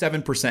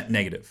 47%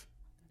 negative.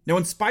 Now,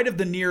 in spite of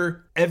the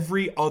near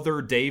every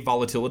other day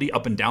volatility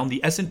up and down,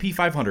 the S&P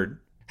 500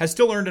 has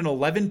still earned an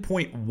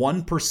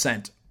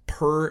 11.1%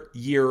 per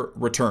year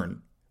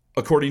return,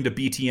 according to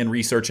BTN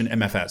Research and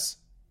MFS.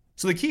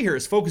 So the key here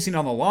is focusing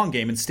on the long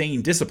game and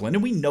staying disciplined.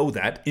 And we know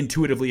that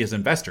intuitively as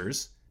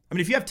investors. I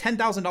mean, if you have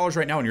 $10,000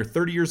 right now and you're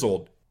 30 years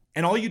old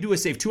and all you do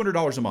is save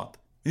 $200 a month,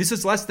 this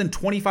is less than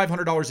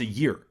 $2,500 a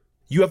year.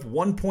 You have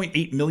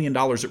 $1.8 million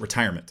at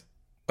retirement.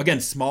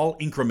 Again, small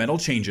incremental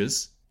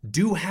changes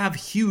do have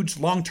huge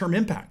long-term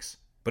impacts,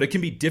 but it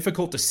can be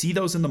difficult to see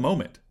those in the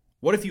moment.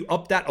 What if you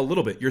up that a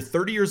little bit? You're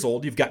 30 years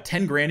old, you've got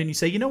 10 grand and you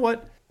say, you know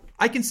what?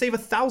 I can save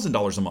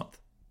 $1,000 a month.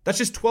 That's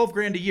just 12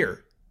 grand a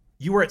year.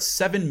 You are at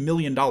 $7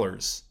 million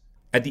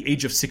at the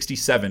age of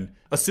 67,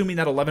 assuming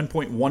that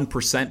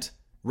 11.1%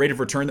 rate of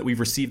return that we've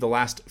received the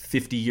last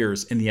 50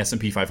 years in the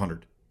S&P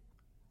 500.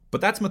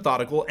 But that's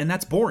methodical and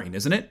that's boring,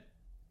 isn't it?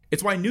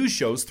 It's why news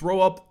shows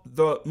throw up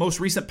the most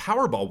recent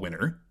Powerball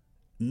winner,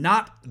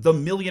 not the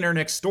millionaire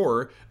next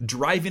door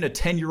driving a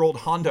 10-year-old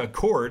Honda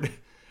Accord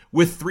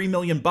with $3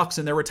 million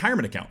in their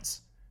retirement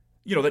accounts.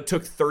 You know, that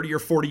took 30 or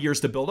 40 years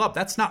to build up.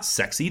 That's not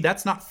sexy.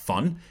 That's not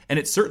fun. And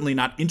it's certainly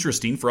not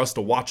interesting for us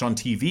to watch on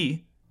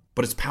TV,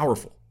 but it's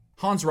powerful.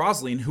 Hans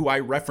Rosling, who I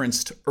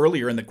referenced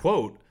earlier in the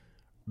quote,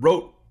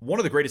 wrote one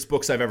of the greatest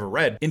books I've ever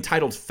read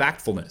entitled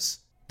Factfulness: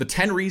 The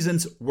 10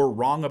 Reasons We're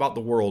Wrong About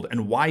the World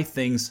and Why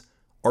Things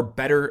Are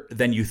Better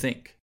Than You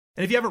Think.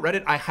 And if you haven't read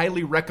it, I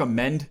highly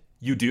recommend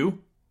you do.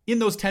 In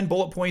those 10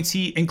 bullet points,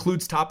 he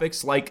includes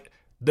topics like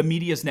the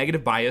media's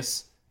negative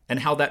bias and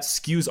how that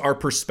skews our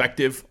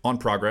perspective on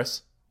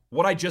progress.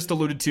 What I just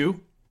alluded to,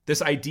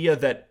 this idea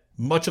that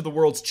much of the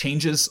world's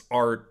changes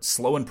are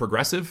slow and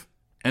progressive,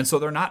 and so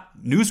they're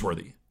not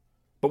newsworthy.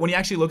 But when you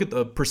actually look at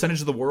the percentage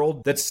of the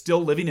world that's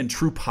still living in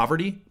true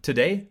poverty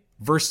today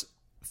versus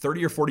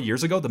 30 or 40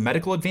 years ago, the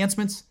medical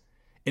advancements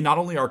in not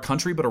only our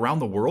country, but around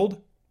the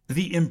world,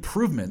 the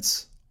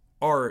improvements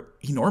are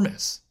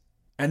enormous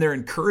and they're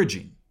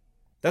encouraging.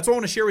 That's why I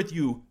want to share with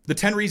you the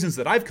 10 reasons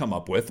that I've come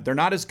up with. They're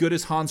not as good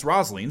as Hans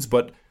Rosling's,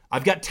 but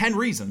I've got 10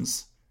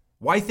 reasons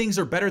why things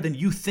are better than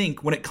you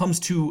think when it comes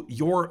to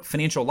your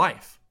financial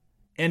life.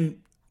 And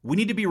we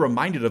need to be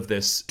reminded of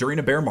this during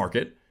a bear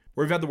market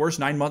where we've had the worst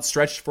 9-month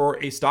stretch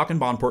for a stock and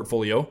bond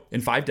portfolio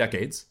in 5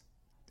 decades,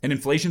 and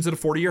inflation's at a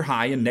 40-year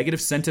high and negative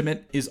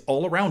sentiment is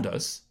all around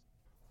us.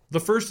 The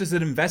first is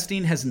that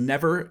investing has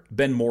never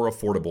been more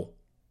affordable.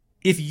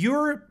 If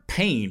you're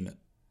paying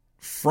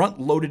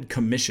front-loaded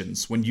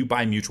commissions when you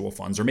buy mutual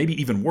funds, or maybe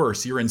even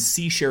worse, you're in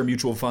C-share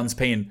mutual funds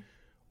paying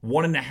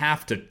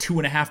 1.5 to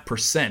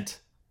 2.5%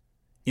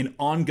 in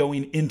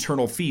ongoing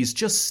internal fees,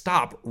 just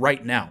stop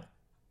right now.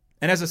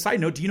 And as a side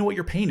note, do you know what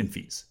you're paying in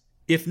fees?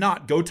 If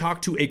not, go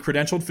talk to a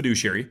credentialed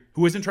fiduciary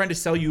who isn't trying to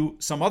sell you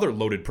some other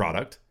loaded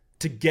product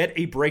to get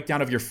a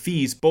breakdown of your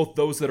fees, both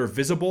those that are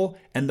visible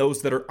and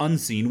those that are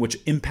unseen, which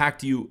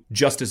impact you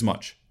just as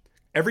much.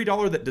 Every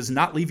dollar that does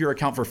not leave your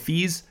account for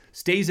fees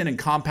stays in and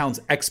compounds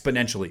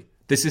exponentially.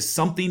 This is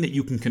something that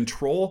you can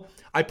control.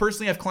 I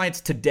personally have clients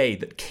today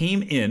that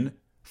came in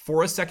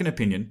for a second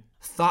opinion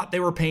thought they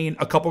were paying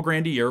a couple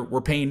grand a year,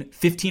 were paying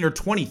 $15,000 or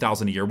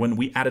 $20,000 a year when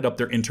we added up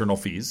their internal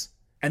fees.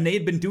 And they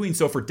had been doing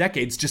so for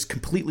decades, just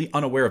completely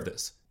unaware of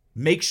this.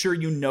 Make sure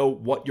you know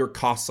what your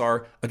costs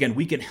are. Again,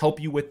 we can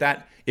help you with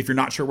that if you're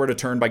not sure where to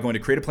turn by going to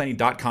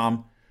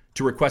creativeplanning.com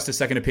to request a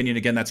second opinion.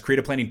 Again, that's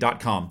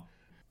creativeplanning.com.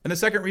 And the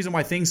second reason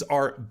why things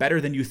are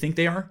better than you think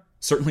they are,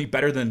 certainly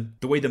better than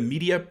the way the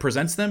media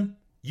presents them,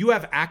 you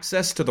have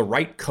access to the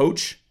right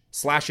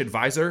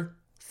coach/advisor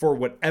for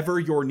whatever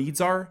your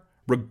needs are,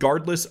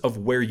 regardless of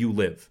where you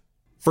live.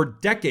 For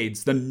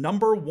decades, the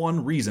number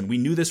one reason, we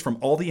knew this from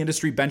all the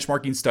industry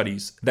benchmarking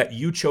studies, that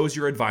you chose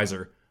your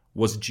advisor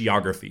was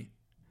geography.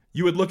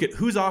 You would look at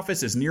whose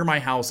office is near my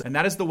house, and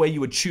that is the way you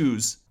would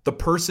choose the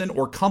person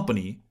or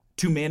company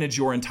to manage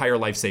your entire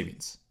life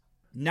savings.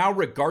 Now,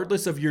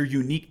 regardless of your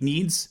unique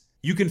needs,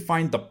 you can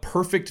find the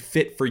perfect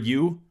fit for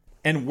you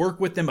and work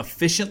with them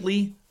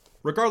efficiently,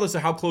 regardless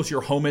of how close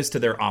your home is to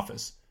their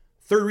office.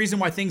 Third reason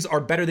why things are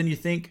better than you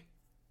think,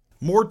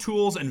 more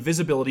tools and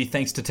visibility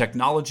thanks to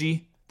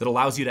technology that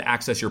allows you to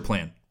access your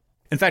plan.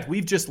 In fact,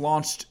 we've just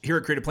launched here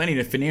at Creative Planning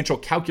a financial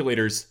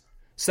calculators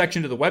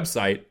section to the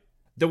website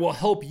that will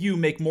help you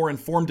make more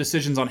informed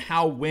decisions on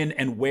how, when,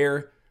 and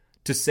where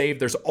to save.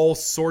 There's all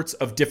sorts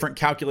of different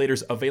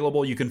calculators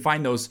available. You can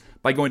find those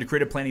by going to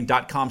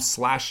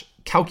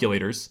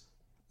creativeplanning.com/calculators.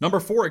 Number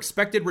 4,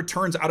 expected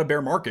returns out of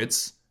bear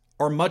markets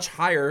are much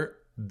higher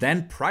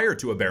than prior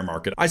to a bear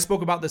market. I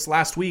spoke about this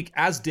last week,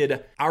 as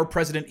did our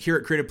president here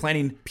at Creative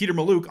Planning, Peter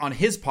Mallouk, on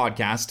his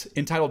podcast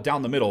entitled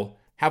Down the Middle.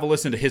 Have a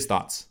listen to his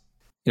thoughts.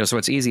 So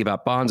what's easy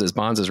about bonds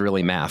is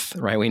really math,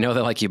 right? We know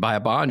that like you buy a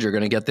bond, you're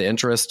going to get the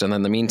interest. And then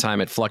in the meantime,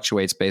 it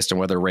fluctuates based on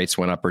whether rates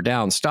went up or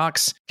down.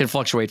 Stocks can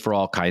fluctuate for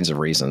all kinds of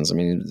reasons. I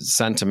mean,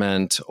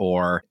 sentiment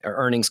or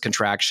earnings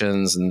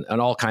contractions and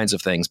all kinds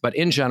of things. But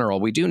in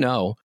general, we do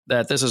know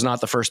that this is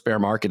not the first bear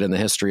market in the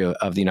history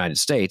of the United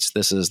States.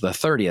 This is the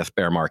 30th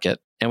bear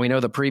market. And we know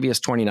the previous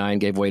 29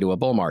 gave way to a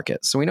bull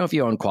market. So we know if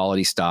you own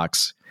quality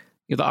stocks,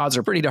 the odds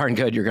are pretty darn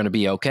good you're going to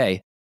be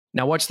okay.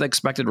 Now, what's the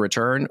expected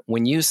return?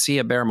 When you see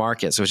a bear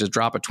market, so just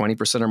drop at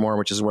 20% or more,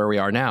 which is where we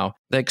are now,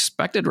 the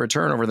expected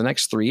return over the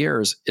next 3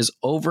 years is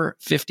over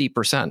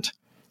 50%.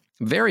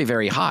 Very,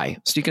 very high.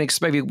 So you can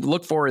expect, if you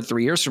look forward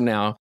 3 years from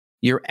now,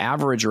 your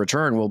average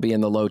return will be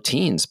in the low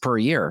teens per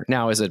year.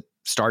 Now, is it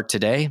start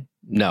today?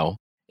 No.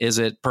 Is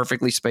it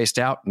perfectly spaced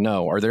out?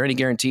 No. Are there any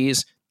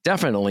guarantees?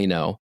 Definitely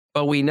no.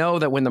 But we know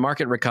that when the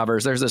market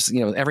recovers, there's this,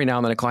 every now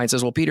and then a client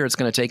says, well, Peter, it's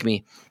going to take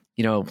me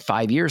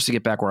 5 years to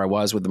get back where I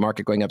was with the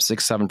market going up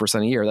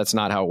 6-7% a year. That's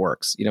not how it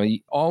works.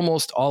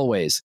 Almost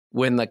always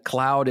when the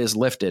cloud is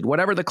lifted,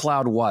 whatever the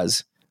cloud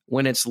was,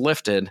 when it's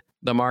lifted,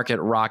 the market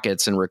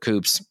rockets and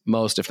recoups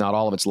most, if not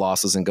all of its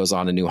losses and goes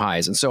on to new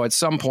highs. And so at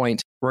some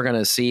point, we're going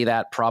to see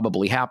that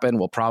probably happen.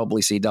 We'll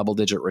probably see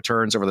double-digit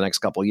returns over the next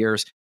couple of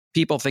years.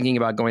 People thinking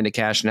about going to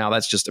cash now,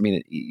 that's just,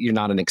 you're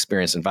not an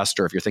experienced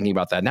investor if you're thinking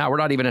about that now. We're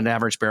not even in an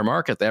average bear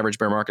market. The average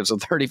bear market is a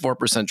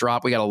 34%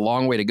 drop. We got a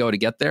long way to go to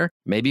get there.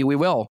 Maybe we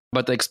will.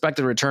 But the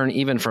expected return,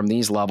 even from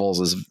these levels,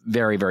 is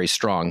very, very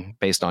strong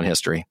based on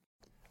history.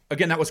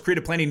 Again, that was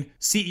Creative Planning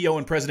CEO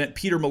and President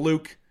Peter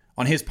Mallouk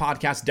on his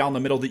podcast, Down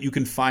the Middle, that you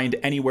can find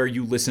anywhere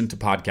you listen to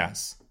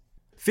podcasts.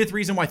 Fifth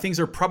reason why things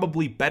are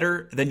probably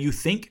better than you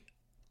think,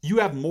 you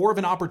have more of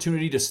an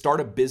opportunity to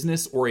start a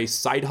business or a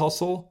side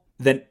hustle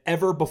than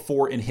ever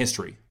before in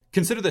history.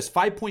 Consider this,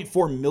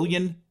 5.4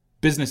 million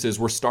businesses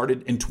were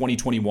started in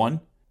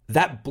 2021.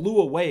 That blew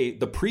away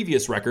the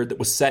previous record that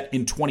was set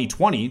in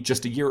 2020,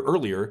 just a year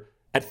earlier,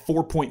 at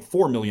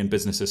 4.4 million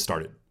businesses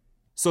started.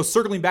 So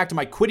circling back to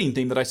my quitting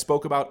theme that I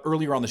spoke about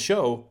earlier on the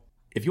show,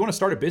 if you want to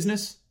start a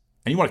business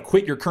and you want to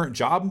quit your current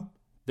job,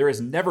 there has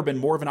never been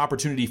more of an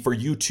opportunity for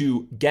you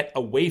to get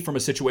away from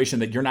a situation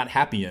that you're not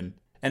happy in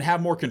and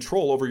have more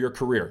control over your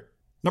career.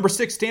 Number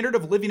 6, standard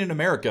of living in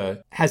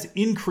America has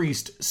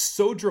increased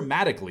so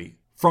dramatically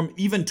from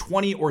even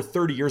 20 or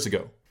 30 years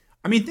ago.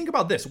 Think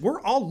about this. We're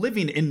all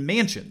living in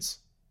mansions.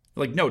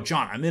 Like, no,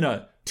 John, I'm in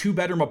a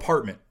 2-bedroom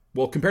apartment.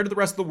 Well, compared to the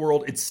rest of the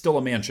world, it's still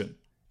a mansion.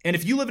 And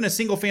if you live in a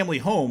single family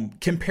home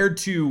compared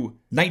to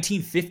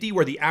 1950,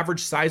 where the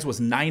average size was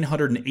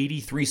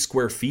 983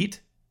 square feet,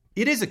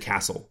 it is a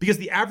castle because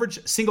the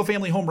average single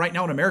family home right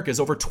now in America is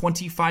over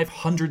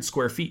 2,500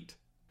 square feet.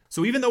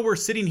 So even though we're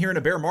sitting here in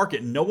a bear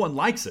market, no one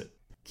likes it.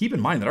 Keep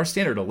in mind that our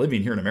standard of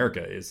living here in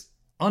America is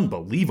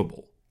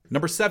unbelievable.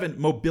 Number 7,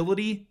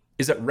 mobility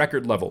is at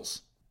record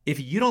levels. If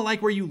you don't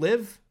like where you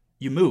live,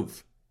 you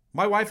move.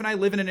 My wife and I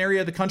live in an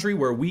area of the country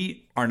where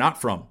we are not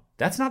from.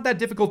 That's not that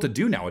difficult to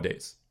do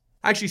nowadays.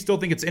 I actually still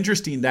think it's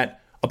interesting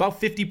that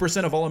about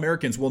 50% of all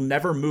Americans will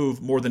never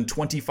move more than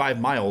 25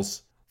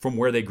 miles from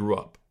where they grew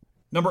up.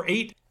 Number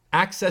 8,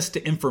 access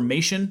to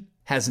information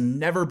has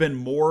never been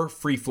more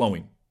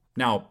free-flowing.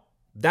 Now,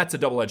 that's a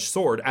double-edged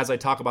sword. As I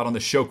talk about on the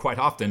show quite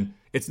often,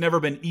 it's never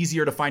been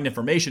easier to find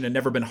information and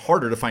never been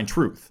harder to find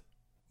truth.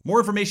 More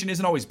information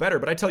isn't always better,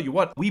 but I tell you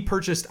what, we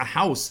purchased a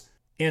house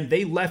and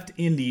they left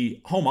in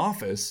the home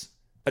office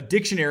a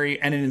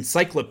dictionary and an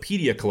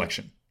encyclopedia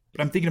collection.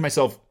 But I'm thinking to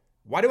myself,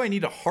 why do I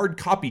need a hard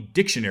copy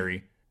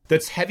dictionary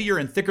that's heavier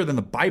and thicker than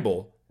the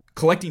Bible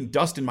collecting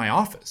dust in my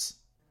office.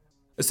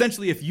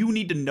 Essentially, if you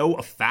need to know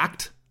a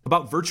fact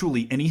about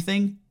virtually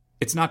anything,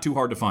 it's not too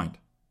hard to find.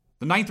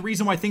 The 9th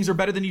reason why things are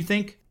better than you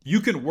think, you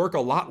can work a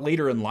lot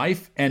later in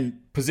life, and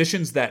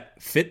positions that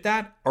fit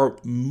that are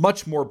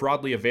much more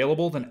broadly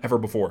available than ever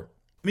before.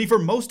 I mean, for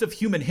most of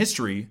human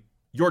history,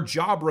 your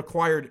job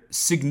required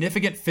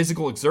significant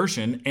physical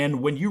exertion,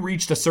 and when you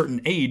reached a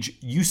certain age,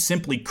 you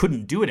simply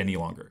couldn't do it any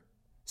longer.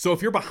 So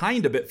if you're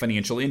behind a bit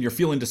financially and you're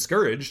feeling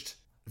discouraged,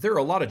 there are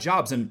a lot of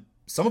jobs, and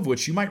some of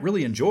which you might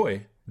really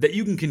enjoy, that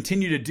you can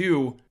continue to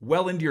do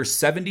well into your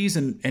 70s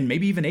and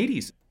maybe even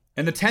 80s.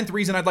 And the 10th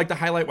reason I'd like to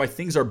highlight why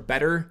things are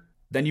better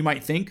than you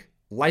might think,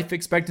 life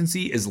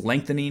expectancy is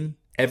lengthening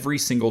every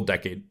single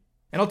decade.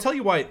 And I'll tell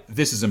you why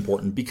this is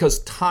important, because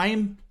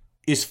time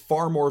is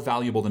far more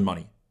valuable than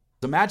money.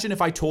 Imagine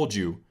if I told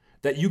you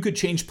that you could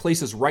change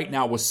places right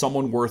now with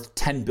someone worth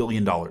 $10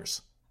 billion.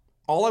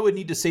 All I would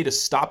need to say to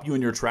stop you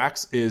in your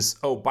tracks is,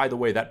 oh, by the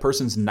way, that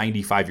person's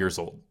 95 years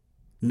old.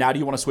 Now do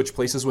you want to switch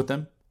places with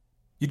them?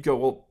 You'd go,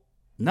 well,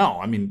 no,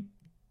 I mean,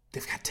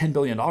 they've got $10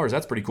 billion.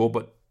 That's pretty cool,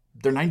 but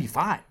they're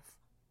 95.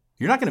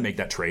 You're not going to make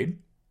that trade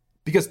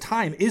because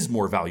time is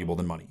more valuable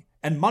than money.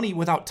 And money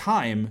without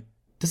time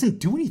doesn't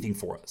do anything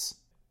for us.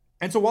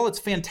 And so while it's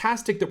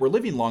fantastic that we're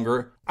living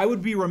longer, I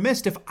would be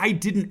remiss if I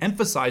didn't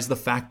emphasize the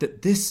fact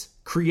that this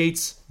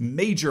creates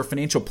major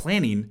financial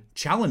planning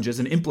challenges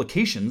and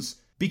implications,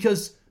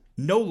 because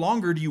no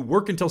longer do you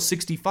work until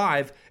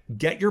 65,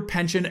 get your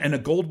pension and a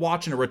gold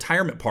watch and a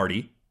retirement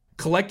party,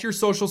 collect your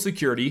Social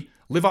Security,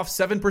 live off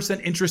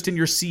 7% interest in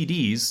your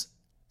CDs,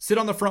 sit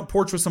on the front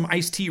porch with some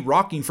iced tea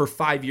rocking for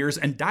 5 years,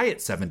 and die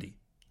at 70.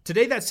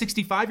 Today, that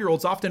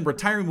 65-year-old's often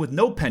retiring with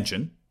no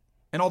pension,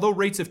 and although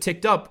rates have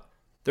ticked up,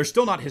 they're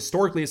still not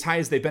historically as high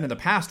as they've been in the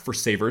past for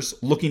savers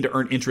looking to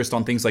earn interest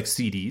on things like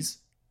CDs.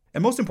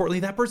 And most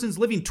importantly, that person's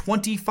living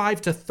 25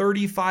 to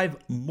 35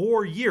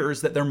 more years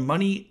that their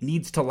money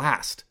needs to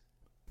last.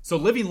 So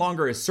living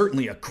longer is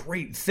certainly a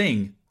great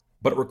thing,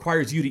 but it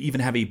requires you to even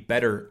have a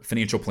better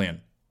financial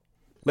plan.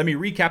 Let me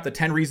recap the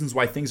 10 reasons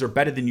why things are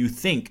better than you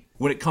think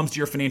when it comes to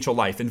your financial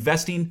life.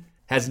 Investing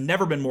has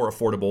never been more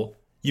affordable.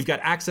 You've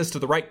got access to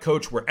the right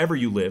coach wherever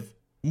you live,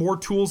 more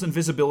tools and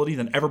visibility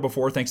than ever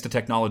before thanks to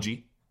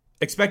technology.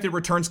 Expected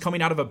returns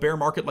coming out of a bear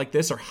market like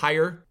this are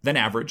higher than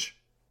average.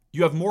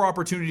 You have more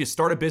opportunity to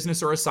start a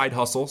business or a side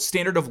hustle.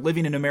 Standard of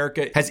living in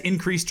America has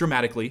increased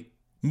dramatically.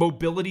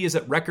 Mobility is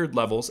at record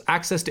levels.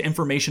 Access to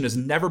information has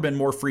never been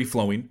more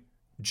free-flowing.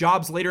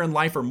 Jobs later in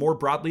life are more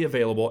broadly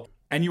available,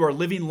 and you are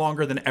living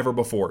longer than ever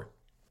before.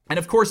 And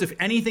of course, if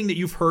anything that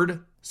you've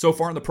heard so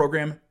far in the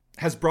program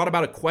has brought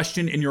about a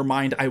question in your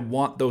mind, I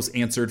want those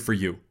answered for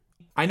you.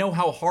 I know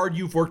how hard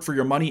you've worked for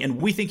your money, and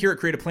we think here at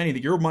Creative Planning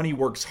that your money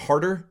works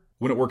harder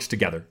when it works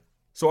together.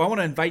 So I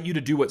want to invite you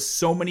to do what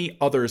so many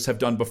others have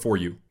done before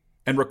you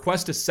and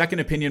request a second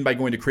opinion by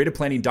going to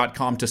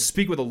creativeplanning.com to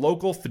speak with a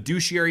local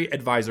fiduciary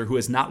advisor who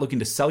is not looking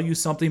to sell you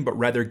something, but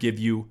rather give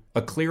you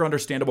a clear,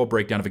 understandable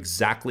breakdown of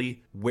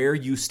exactly where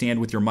you stand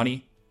with your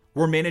money.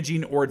 We're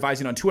managing or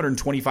advising on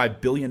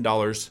 $225 billion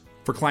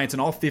for clients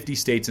in all 50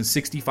 states and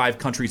 65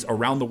 countries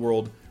around the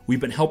world. We've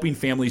been helping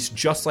families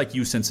just like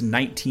you since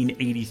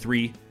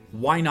 1983.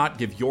 Why not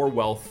give your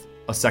wealth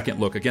a second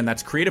look? Again,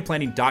 that's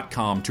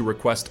creativeplanning.com to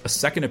request a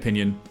second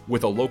opinion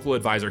with a local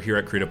advisor here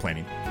at Creative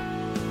Planning.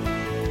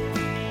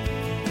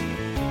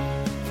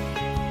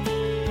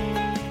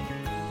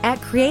 At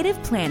Creative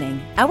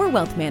Planning, our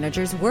wealth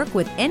managers work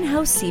with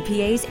in-house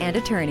CPAs and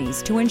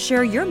attorneys to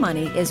ensure your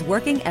money is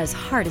working as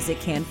hard as it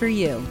can for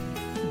you.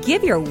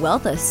 Give your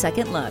wealth a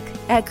second look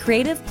at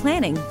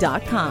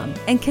creativeplanning.com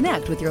and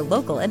connect with your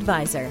local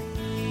advisor.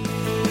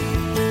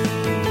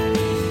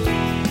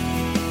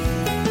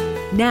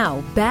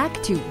 Now,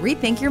 back to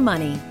Rethink Your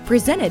Money,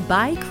 presented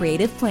by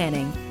Creative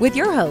Planning, with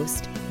your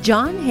host,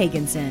 John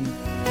Hagenson.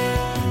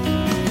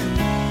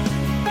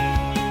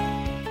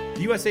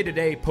 The USA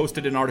Today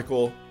posted an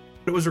article.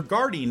 It was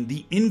regarding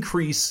the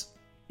increase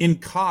in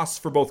costs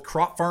for both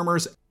crop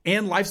farmers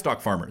and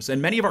livestock farmers.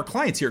 And many of our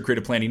clients here at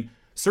Creative Planning,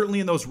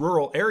 certainly in those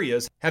rural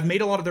areas, have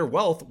made a lot of their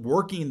wealth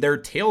working their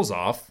tails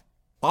off,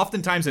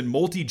 oftentimes in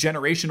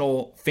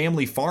multi-generational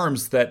family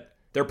farms that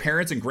their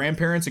parents and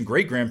grandparents and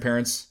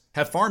great-grandparents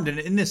have farmed. And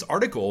in this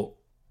article,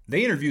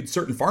 they interviewed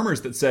certain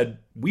farmers that said,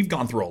 we've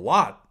gone through a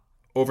lot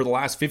over the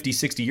last 50,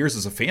 60 years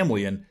as a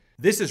family. And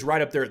this is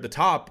right up there at the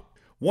top.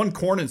 One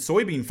corn and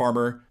soybean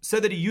farmer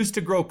said that he used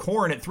to grow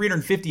corn at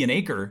 $350 an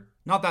acre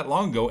not that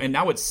long ago, and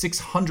now it's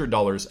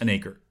 $600 an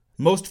acre.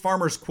 Most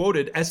farmers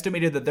quoted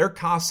estimated that their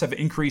costs have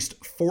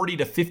increased 40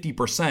 to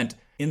 50%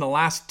 in the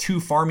last 2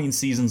 farming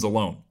seasons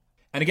alone.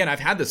 And again, I've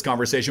had this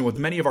conversation with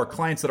many of our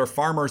clients that are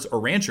farmers or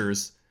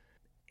ranchers,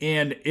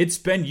 and it's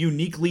been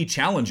uniquely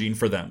challenging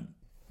for them.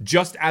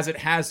 Just as it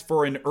has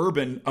for an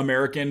urban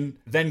American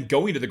then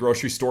going to the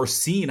grocery store,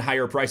 seeing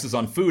higher prices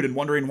on food and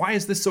wondering, why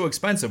is this so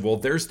expensive? Well,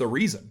 there's the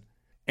reason.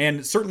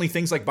 And certainly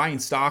things like buying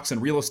stocks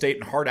and real estate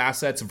and hard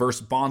assets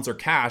versus bonds or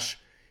cash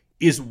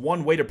is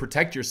one way to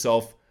protect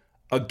yourself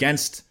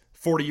against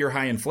 40-year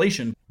high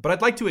inflation. But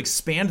I'd like to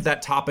expand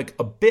that topic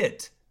a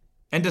bit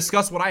and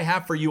discuss what I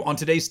have for you on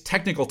today's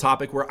technical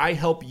topic, where I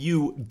help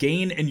you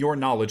gain in your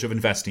knowledge of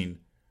investing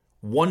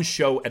one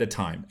show at a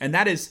time. And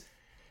that is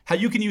how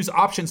you can use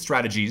option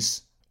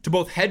strategies to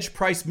both hedge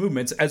price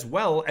movements as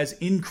well as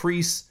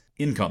increase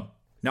income.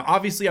 Now,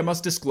 obviously, I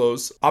must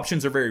disclose,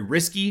 options are very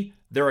risky.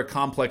 They're a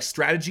complex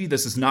strategy.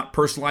 This is not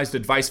personalized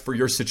advice for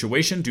your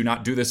situation. Do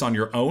not do this on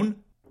your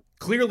own.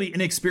 Clearly,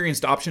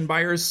 inexperienced option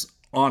buyers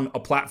on a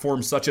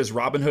platform such as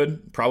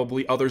Robinhood,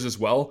 probably others as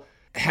well,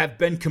 have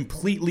been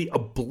completely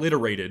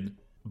obliterated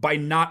by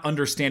not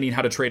understanding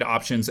how to trade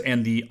options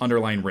and the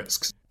underlying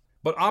risks.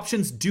 But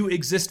options do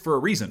exist for a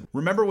reason.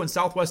 Remember when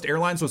Southwest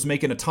Airlines was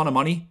making a ton of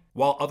money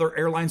while other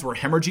airlines were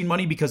hemorrhaging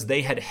money because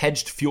they had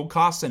hedged fuel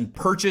costs and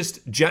purchased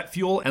jet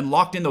fuel and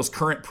locked in those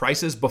current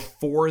prices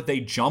before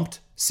they jumped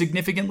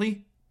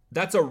significantly?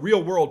 That's a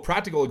real world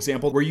practical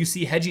example where you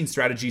see hedging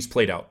strategies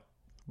played out.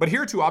 But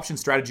here are two option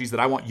strategies that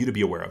I want you to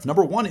be aware of.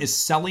 Number one is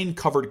selling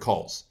covered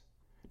calls.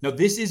 Now,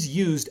 this is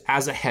used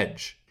as a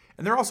hedge.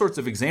 And there are all sorts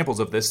of examples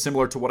of this,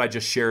 similar to what I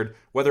just shared,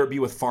 whether it be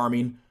with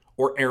farming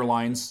or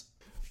airlines.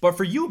 But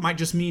for you, it might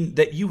just mean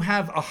that you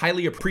have a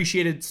highly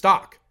appreciated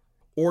stock,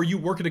 or you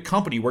work at a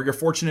company where you're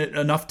fortunate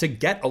enough to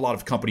get a lot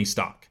of company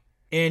stock.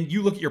 And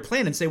you look at your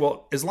plan and say,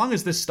 well, as long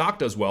as this stock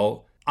does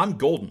well, I'm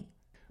golden.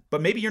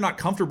 But maybe you're not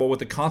comfortable with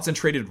the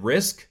concentrated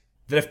risk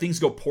that if things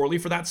go poorly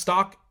for that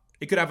stock,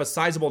 it could have a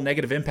sizable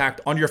negative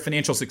impact on your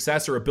financial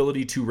success or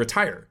ability to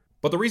retire.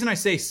 But the reason I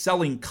say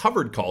selling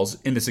covered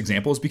calls in this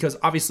example is because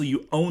obviously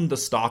you own the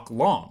stock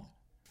long.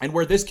 And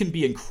where this can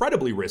be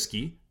incredibly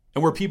risky,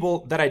 and where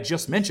people that I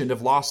just mentioned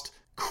have lost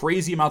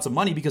crazy amounts of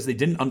money because they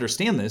didn't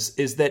understand this,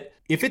 is that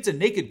if it's a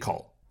naked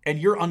call and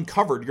you're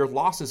uncovered, your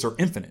losses are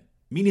infinite,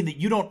 meaning that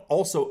you don't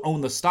also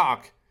own the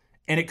stock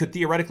and it could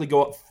theoretically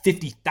go up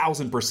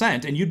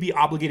 50,000% and you'd be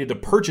obligated to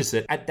purchase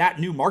it at that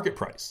new market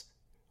price.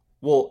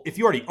 Well, if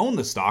you already own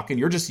the stock and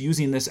you're just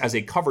using this as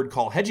a covered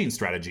call hedging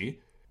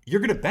strategy, you're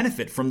going to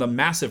benefit from the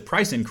massive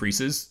price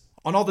increases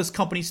on all this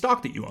company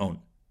stock that you own.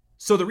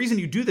 So the reason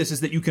you do this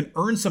is that you can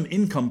earn some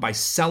income by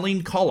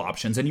selling call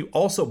options, and you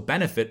also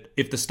benefit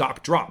if the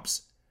stock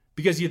drops,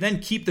 because you then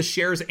keep the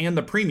shares and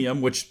the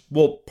premium, which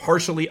will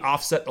partially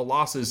offset the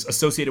losses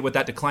associated with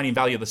that declining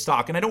value of the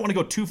stock. And I don't want to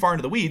go too far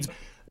into the weeds,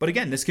 but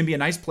again, this can be a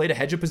nice play to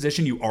hedge a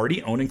position you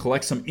already own and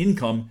collect some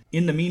income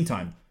in the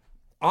meantime.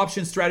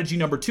 Option strategy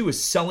number two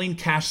is selling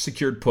cash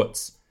secured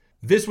puts.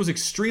 This was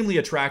extremely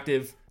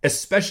attractive,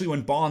 especially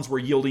when bonds were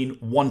yielding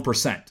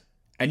 1%.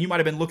 And you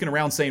might have been looking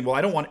around saying, well,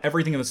 I don't want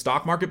everything in the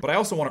stock market, but I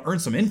also want to earn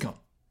some income.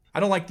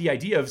 I don't like the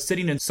idea of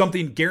sitting in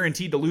something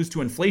guaranteed to lose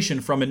to inflation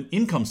from an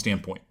income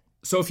standpoint.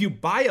 So if you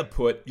buy a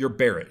put, you're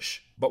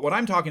bearish. But what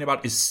I'm talking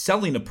about is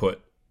selling a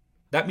put.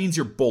 That means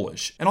you're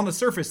bullish. And on the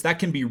surface, that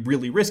can be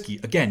really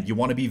risky. Again, you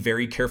want to be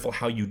very careful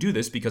how you do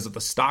this, because if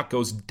the stock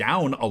goes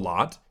down a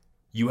lot,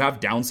 you have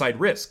downside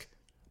risk.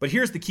 But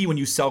here's the key when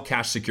you sell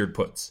cash secured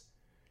puts.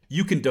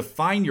 You can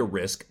define your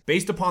risk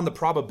based upon the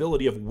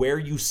probability of where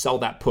you sell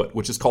that put,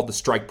 which is called the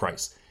strike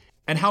price,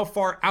 and how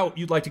far out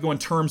you'd like to go in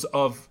terms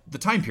of the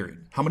time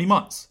period, how many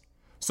months.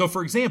 So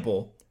for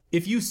example,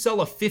 if you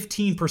sell a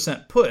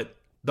 15% put,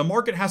 the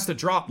market has to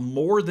drop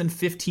more than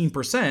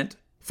 15%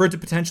 for it to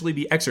potentially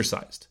be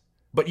exercised.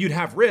 But you'd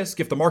have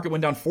risk if the market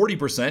went down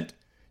 40%,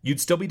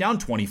 you'd still be down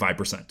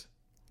 25%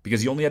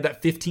 because you only had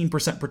that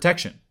 15%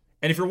 protection.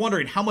 And if you're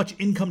wondering, how much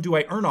income do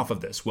I earn off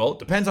of this? Well, it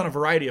depends on a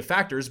variety of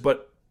factors,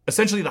 but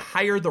essentially, the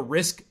higher the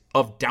risk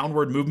of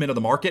downward movement of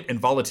the market and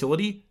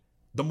volatility,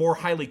 the more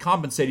highly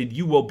compensated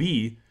you will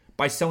be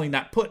by selling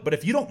that put. But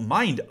if you don't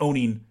mind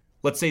owning,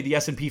 let's say, the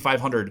S&P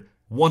 500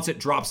 once it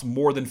drops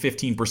more than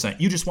 15%,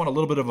 you just want a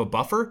little bit of a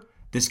buffer,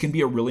 this can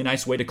be a really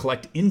nice way to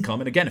collect income.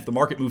 And again, if the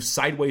market moves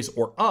sideways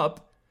or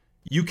up,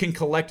 you can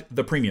collect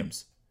the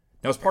premiums.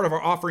 Now, as part of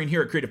our offering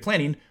here at Creative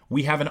Planning,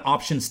 we have an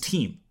options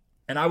team.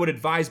 And I would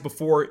advise,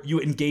 before you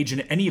engage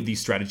in any of these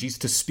strategies,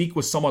 to speak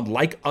with someone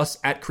like us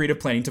at Creative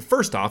Planning to,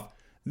 first off,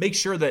 make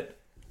sure that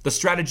the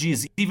strategy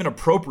is even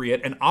appropriate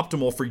and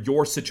optimal for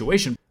your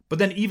situation. But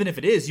then even if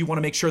it is, you want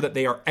to make sure that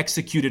they are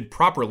executed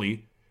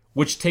properly,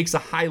 which takes a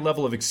high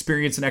level of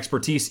experience and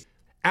expertise.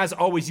 As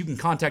always, you can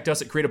contact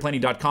us at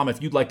creativeplanning.com if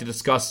you'd like to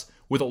discuss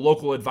with a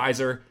local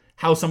advisor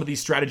how some of these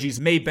strategies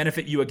may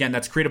benefit you. Again,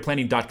 that's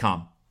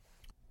creativeplanning.com.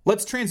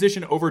 Let's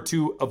transition over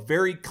to a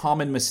very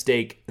common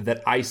mistake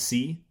that I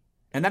see,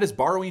 and that is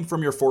borrowing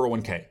from your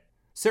 401k.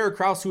 Sarah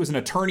Kraus, who is an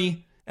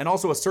attorney and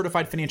also a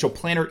certified financial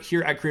planner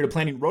here at Creative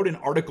Planning, wrote an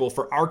article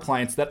for our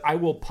clients that I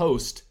will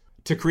post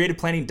to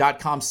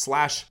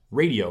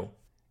creativeplanning.com/radio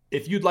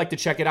if you'd like to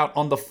check it out,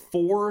 on the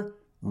 4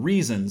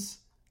 reasons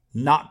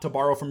not to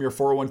borrow from your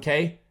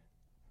 401k.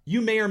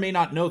 You may or may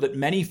not know that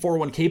many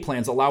 401k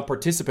plans allow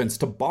participants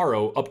to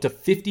borrow up to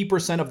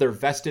 50% of their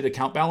vested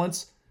account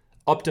balance,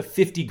 up to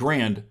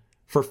 $50,000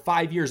 for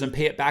 5 years, and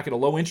pay it back at a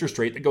low interest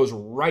rate that goes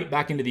right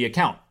back into the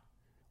account.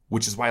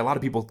 Which is why a lot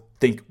of people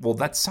think, well,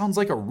 that sounds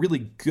like a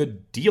really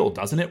good deal,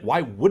 doesn't it?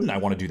 Why wouldn't I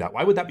want to do that?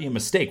 Why would that be a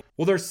mistake?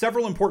 Well, there's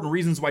several important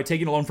reasons why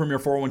taking a loan from your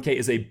 401k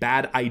is a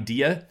bad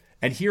idea.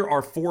 And here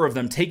are 4 of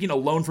them. Taking a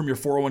loan from your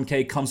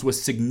 401k comes with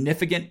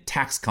significant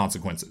tax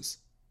consequences.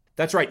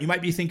 That's right. You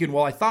might be thinking,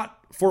 well, I thought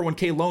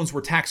 401k loans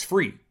were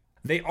tax-free.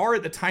 They are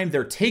at the time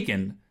they're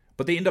taken,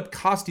 but they end up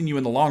costing you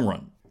in the long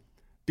run.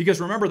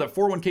 Because remember that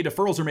 401k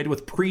deferrals are made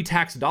with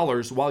pre-tax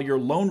dollars while your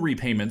loan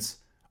repayments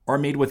are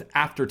made with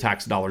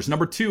after-tax dollars.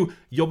 Number 2,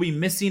 you'll be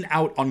missing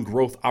out on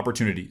growth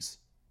opportunities.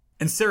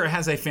 And Sarah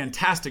has a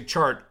fantastic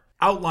chart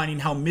outlining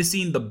how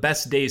missing the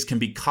best days can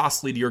be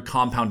costly to your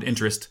compound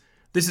interest.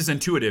 This is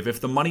intuitive. If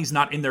the money's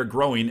not in there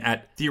growing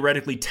at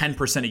theoretically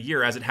 10% a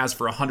year as it has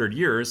for 100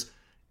 years,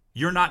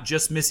 you're not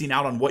just missing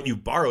out on what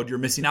you've borrowed, you're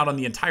missing out on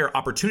the entire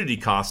opportunity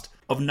cost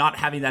of not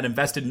having that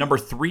invested. Number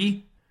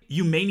 3,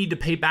 you may need to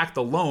pay back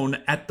the loan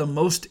at the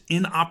most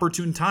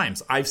inopportune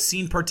times. I've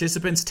seen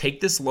participants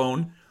take this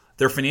loan,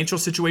 their financial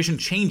situation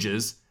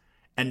changes,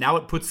 and now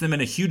it puts them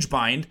in a huge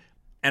bind.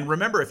 And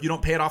remember, if you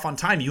don't pay it off on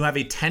time, you have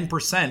a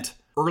 10%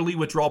 early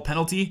withdrawal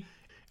penalty.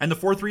 And the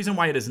 4th reason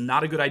why it is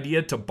not a good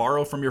idea to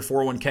borrow from your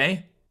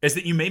 401k is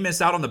that you may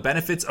miss out on the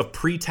benefits of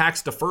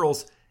pre-tax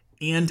deferrals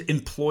and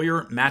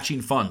employer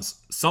matching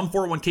funds. Some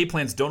 401k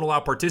plans don't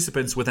allow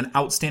participants with an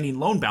outstanding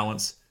loan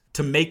balance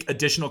to make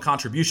additional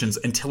contributions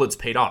until it's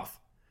paid off.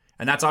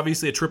 And that's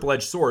obviously a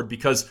triple-edged sword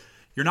because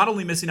you're not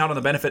only missing out on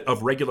the benefit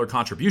of regular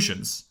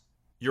contributions,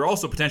 you're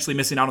also potentially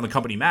missing out on the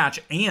company match,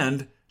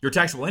 and your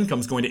taxable income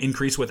is going to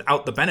increase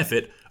without the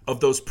benefit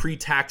of those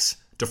pre-tax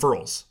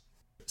deferrals.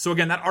 So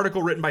again, that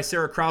article written by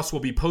Sarah Kraus will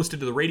be posted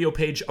to the radio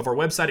page of our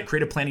website at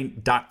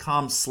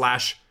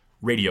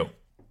creativeplanning.com/radio.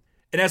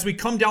 And as we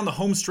come down the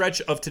home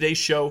stretch of today's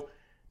show,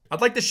 I'd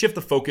like to shift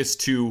the focus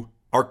to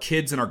our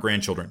kids and our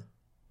grandchildren.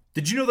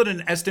 Did you know that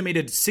an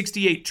estimated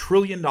 $68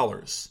 trillion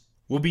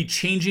will be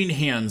changing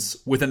hands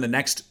within the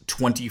next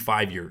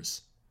 25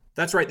 years?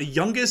 That's right. The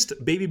youngest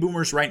baby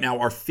boomers right now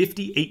are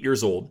 58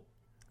 years old.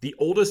 The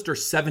oldest are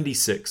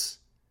 76.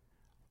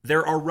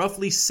 There are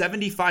roughly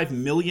 75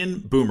 million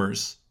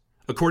boomers,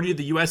 according to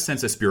the U.S.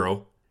 Census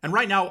Bureau, and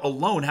right now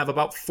alone have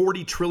about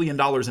 $40 trillion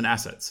in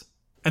assets.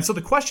 And so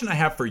the question I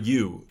have for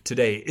you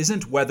today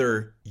isn't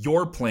whether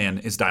your plan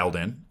is dialed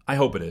in. I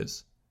hope it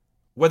is.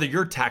 Whether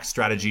your tax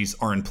strategies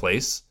are in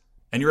place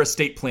and your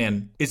estate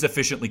plan is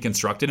efficiently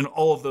constructed, and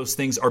all of those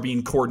things are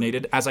being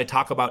coordinated as I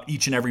talk about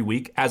each and every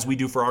week, as we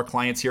do for our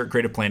clients here at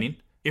Creative Planning.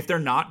 If they're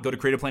not, go to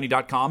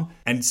creativeplanning.com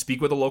and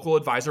speak with a local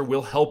advisor.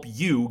 We'll help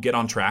you get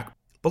on track.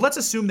 But let's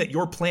assume that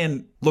your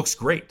plan looks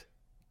great.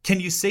 Can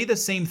you say the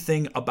same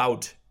thing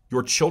about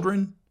your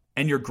children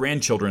and your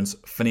grandchildren's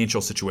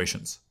financial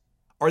situations?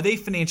 Are they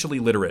financially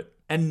literate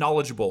and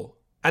knowledgeable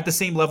at the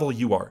same level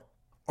you are?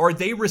 Are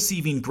they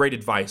receiving great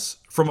advice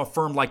from a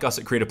firm like us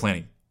at Creative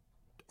Planning?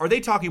 Are they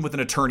talking with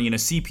an attorney and a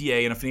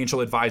CPA and a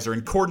financial advisor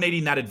and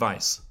coordinating that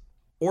advice?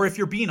 Or if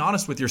you're being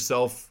honest with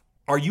yourself,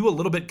 are you a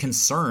little bit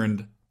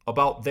concerned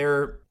about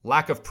their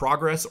lack of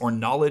progress or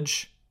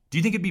knowledge? Do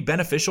you think it'd be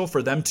beneficial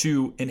for them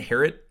to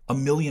inherit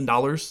 $1 million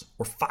or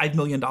 $5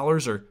 million or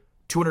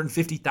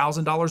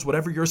 $250,000,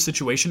 whatever your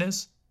situation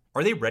is?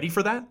 Are they ready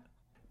for that?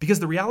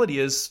 Because the reality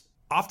is,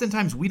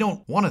 oftentimes we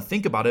don't want to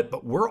think about it,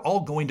 but we're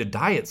all going to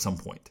die at some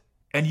point.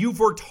 And you've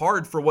worked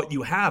hard for what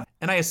you have.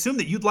 And I assume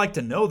that you'd like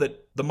to know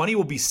that the money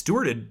will be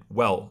stewarded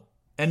well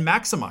and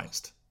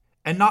maximized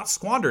and not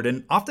squandered.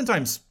 And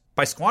oftentimes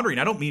by squandering,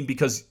 I don't mean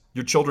because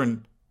your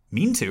children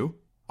mean to.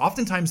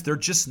 Oftentimes they're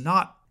just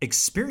not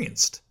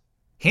experienced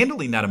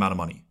handling that amount of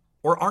money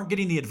or aren't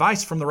getting the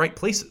advice from the right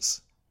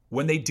places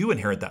when they do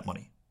inherit that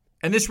money.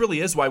 And this really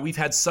is why we've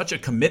had such a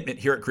commitment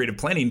here at Creative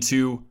Planning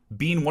to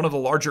being one of the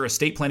larger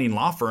estate planning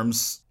law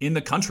firms in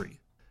the country,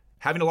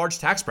 having a large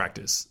tax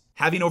practice,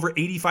 having over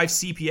 85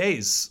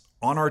 CPAs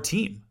on our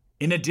team,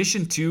 in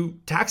addition to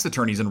tax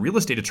attorneys and real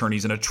estate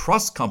attorneys and a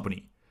trust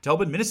company to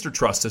help administer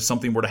trusts if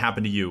something were to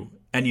happen to you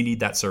and you need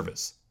that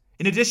service,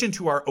 in addition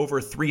to our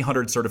over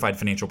 300 certified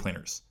financial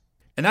planners.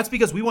 And that's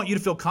because we want you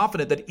to feel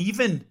confident that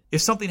even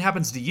if something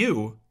happens to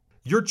you,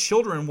 your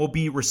children will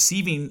be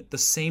receiving the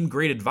same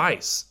great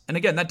advice. And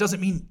again, that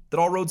doesn't mean that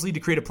all roads lead to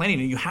Creative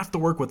Planning and you have to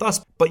work with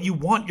us, but you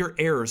want your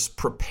heirs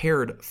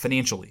prepared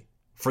financially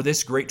for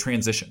this great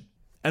transition.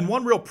 And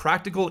one real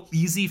practical,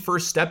 easy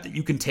first step that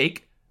you can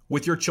take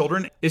with your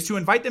children is to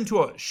invite them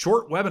to a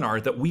short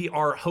webinar that we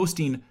are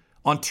hosting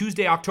on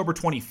Tuesday, October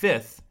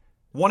 25th,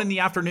 one in the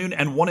afternoon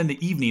and one in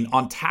the evening,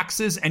 on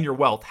taxes and your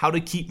wealth, how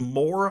to keep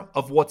more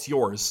of what's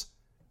yours.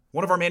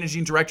 One of our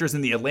managing directors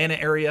in the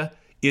Atlanta area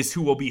is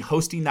who will be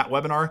hosting that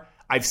webinar.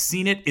 I've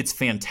seen it. It's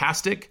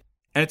fantastic.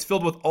 And it's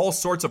filled with all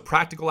sorts of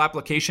practical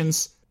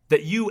applications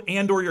that you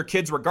and or your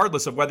kids,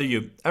 regardless of whether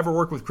you ever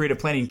work with Creative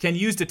Planning, can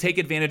use to take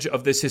advantage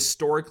of this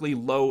historically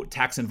low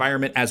tax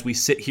environment as we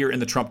sit here in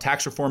the Trump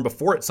tax reform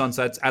before it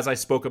sunsets, as I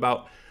spoke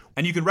about.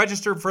 And you can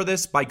register for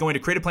this by going to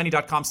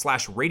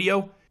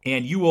creativeplanning.com/radio,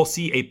 and you will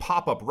see a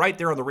pop-up right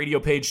there on the radio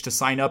page to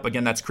sign up.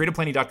 Again, that's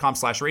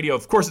creativeplanning.com/radio.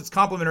 Of course, it's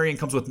complimentary and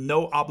comes with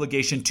no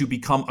obligation to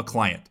become a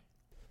client.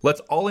 Let's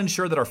all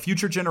ensure that our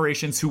future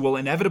generations, who will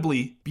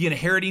inevitably be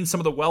inheriting some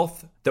of the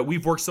wealth that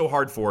we've worked so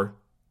hard for,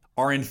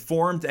 are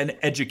informed and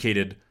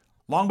educated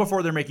long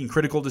before they're making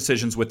critical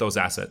decisions with those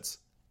assets.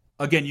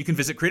 Again, you can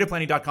visit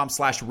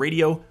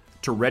creativeplanning.com/radio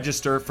to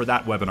register for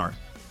that webinar.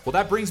 Well,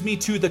 that brings me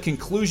to the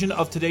conclusion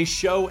of today's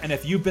show. And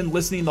if you've been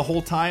listening the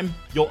whole time,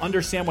 you'll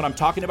understand what I'm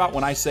talking about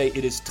when I say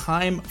it is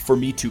time for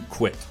me to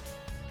quit.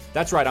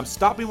 That's right. I'm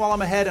stopping while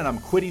I'm ahead and I'm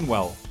quitting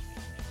well.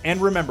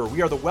 And remember,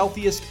 we are the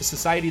wealthiest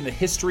society in the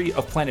history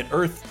of planet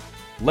Earth.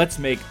 Let's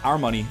make our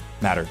money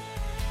matter.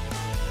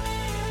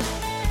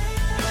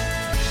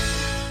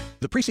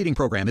 The preceding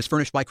program is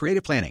furnished by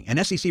Creative Planning,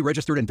 an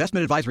SEC-registered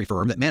investment advisory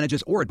firm that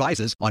manages or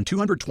advises on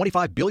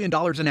 $225 billion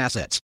in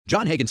assets.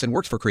 John Hagenson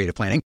works for Creative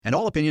Planning, and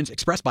all opinions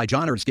expressed by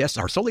John or his guests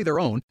are solely their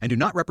own and do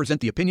not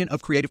represent the opinion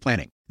of Creative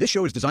Planning. This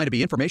show is designed to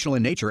be informational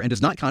in nature and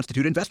does not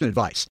constitute investment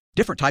advice.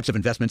 Different types of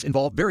investments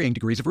involve varying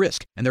degrees of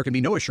risk, and there can be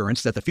no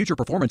assurance that the future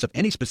performance of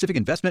any specific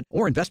investment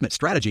or investment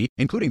strategy,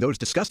 including those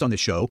discussed on this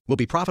show, will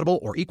be profitable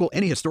or equal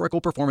any historical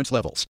performance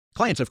levels.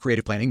 Clients of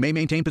Creative Planning may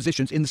maintain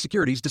positions in the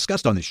securities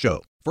discussed on this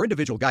show. For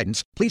individual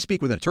guidance, please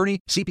speak with an attorney,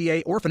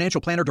 CPA, or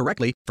financial planner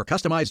directly for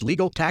customized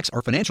legal, tax,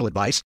 or financial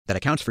advice that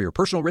accounts for your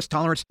personal risk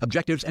tolerance,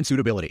 objectives, and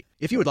suitability.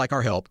 If you would like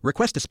our help,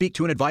 request to speak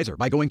to an advisor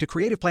by going to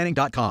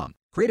creativeplanning.com.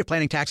 Creative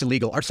Planning, Tax, and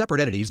Legal are separate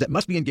entities that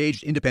must be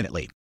engaged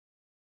independently.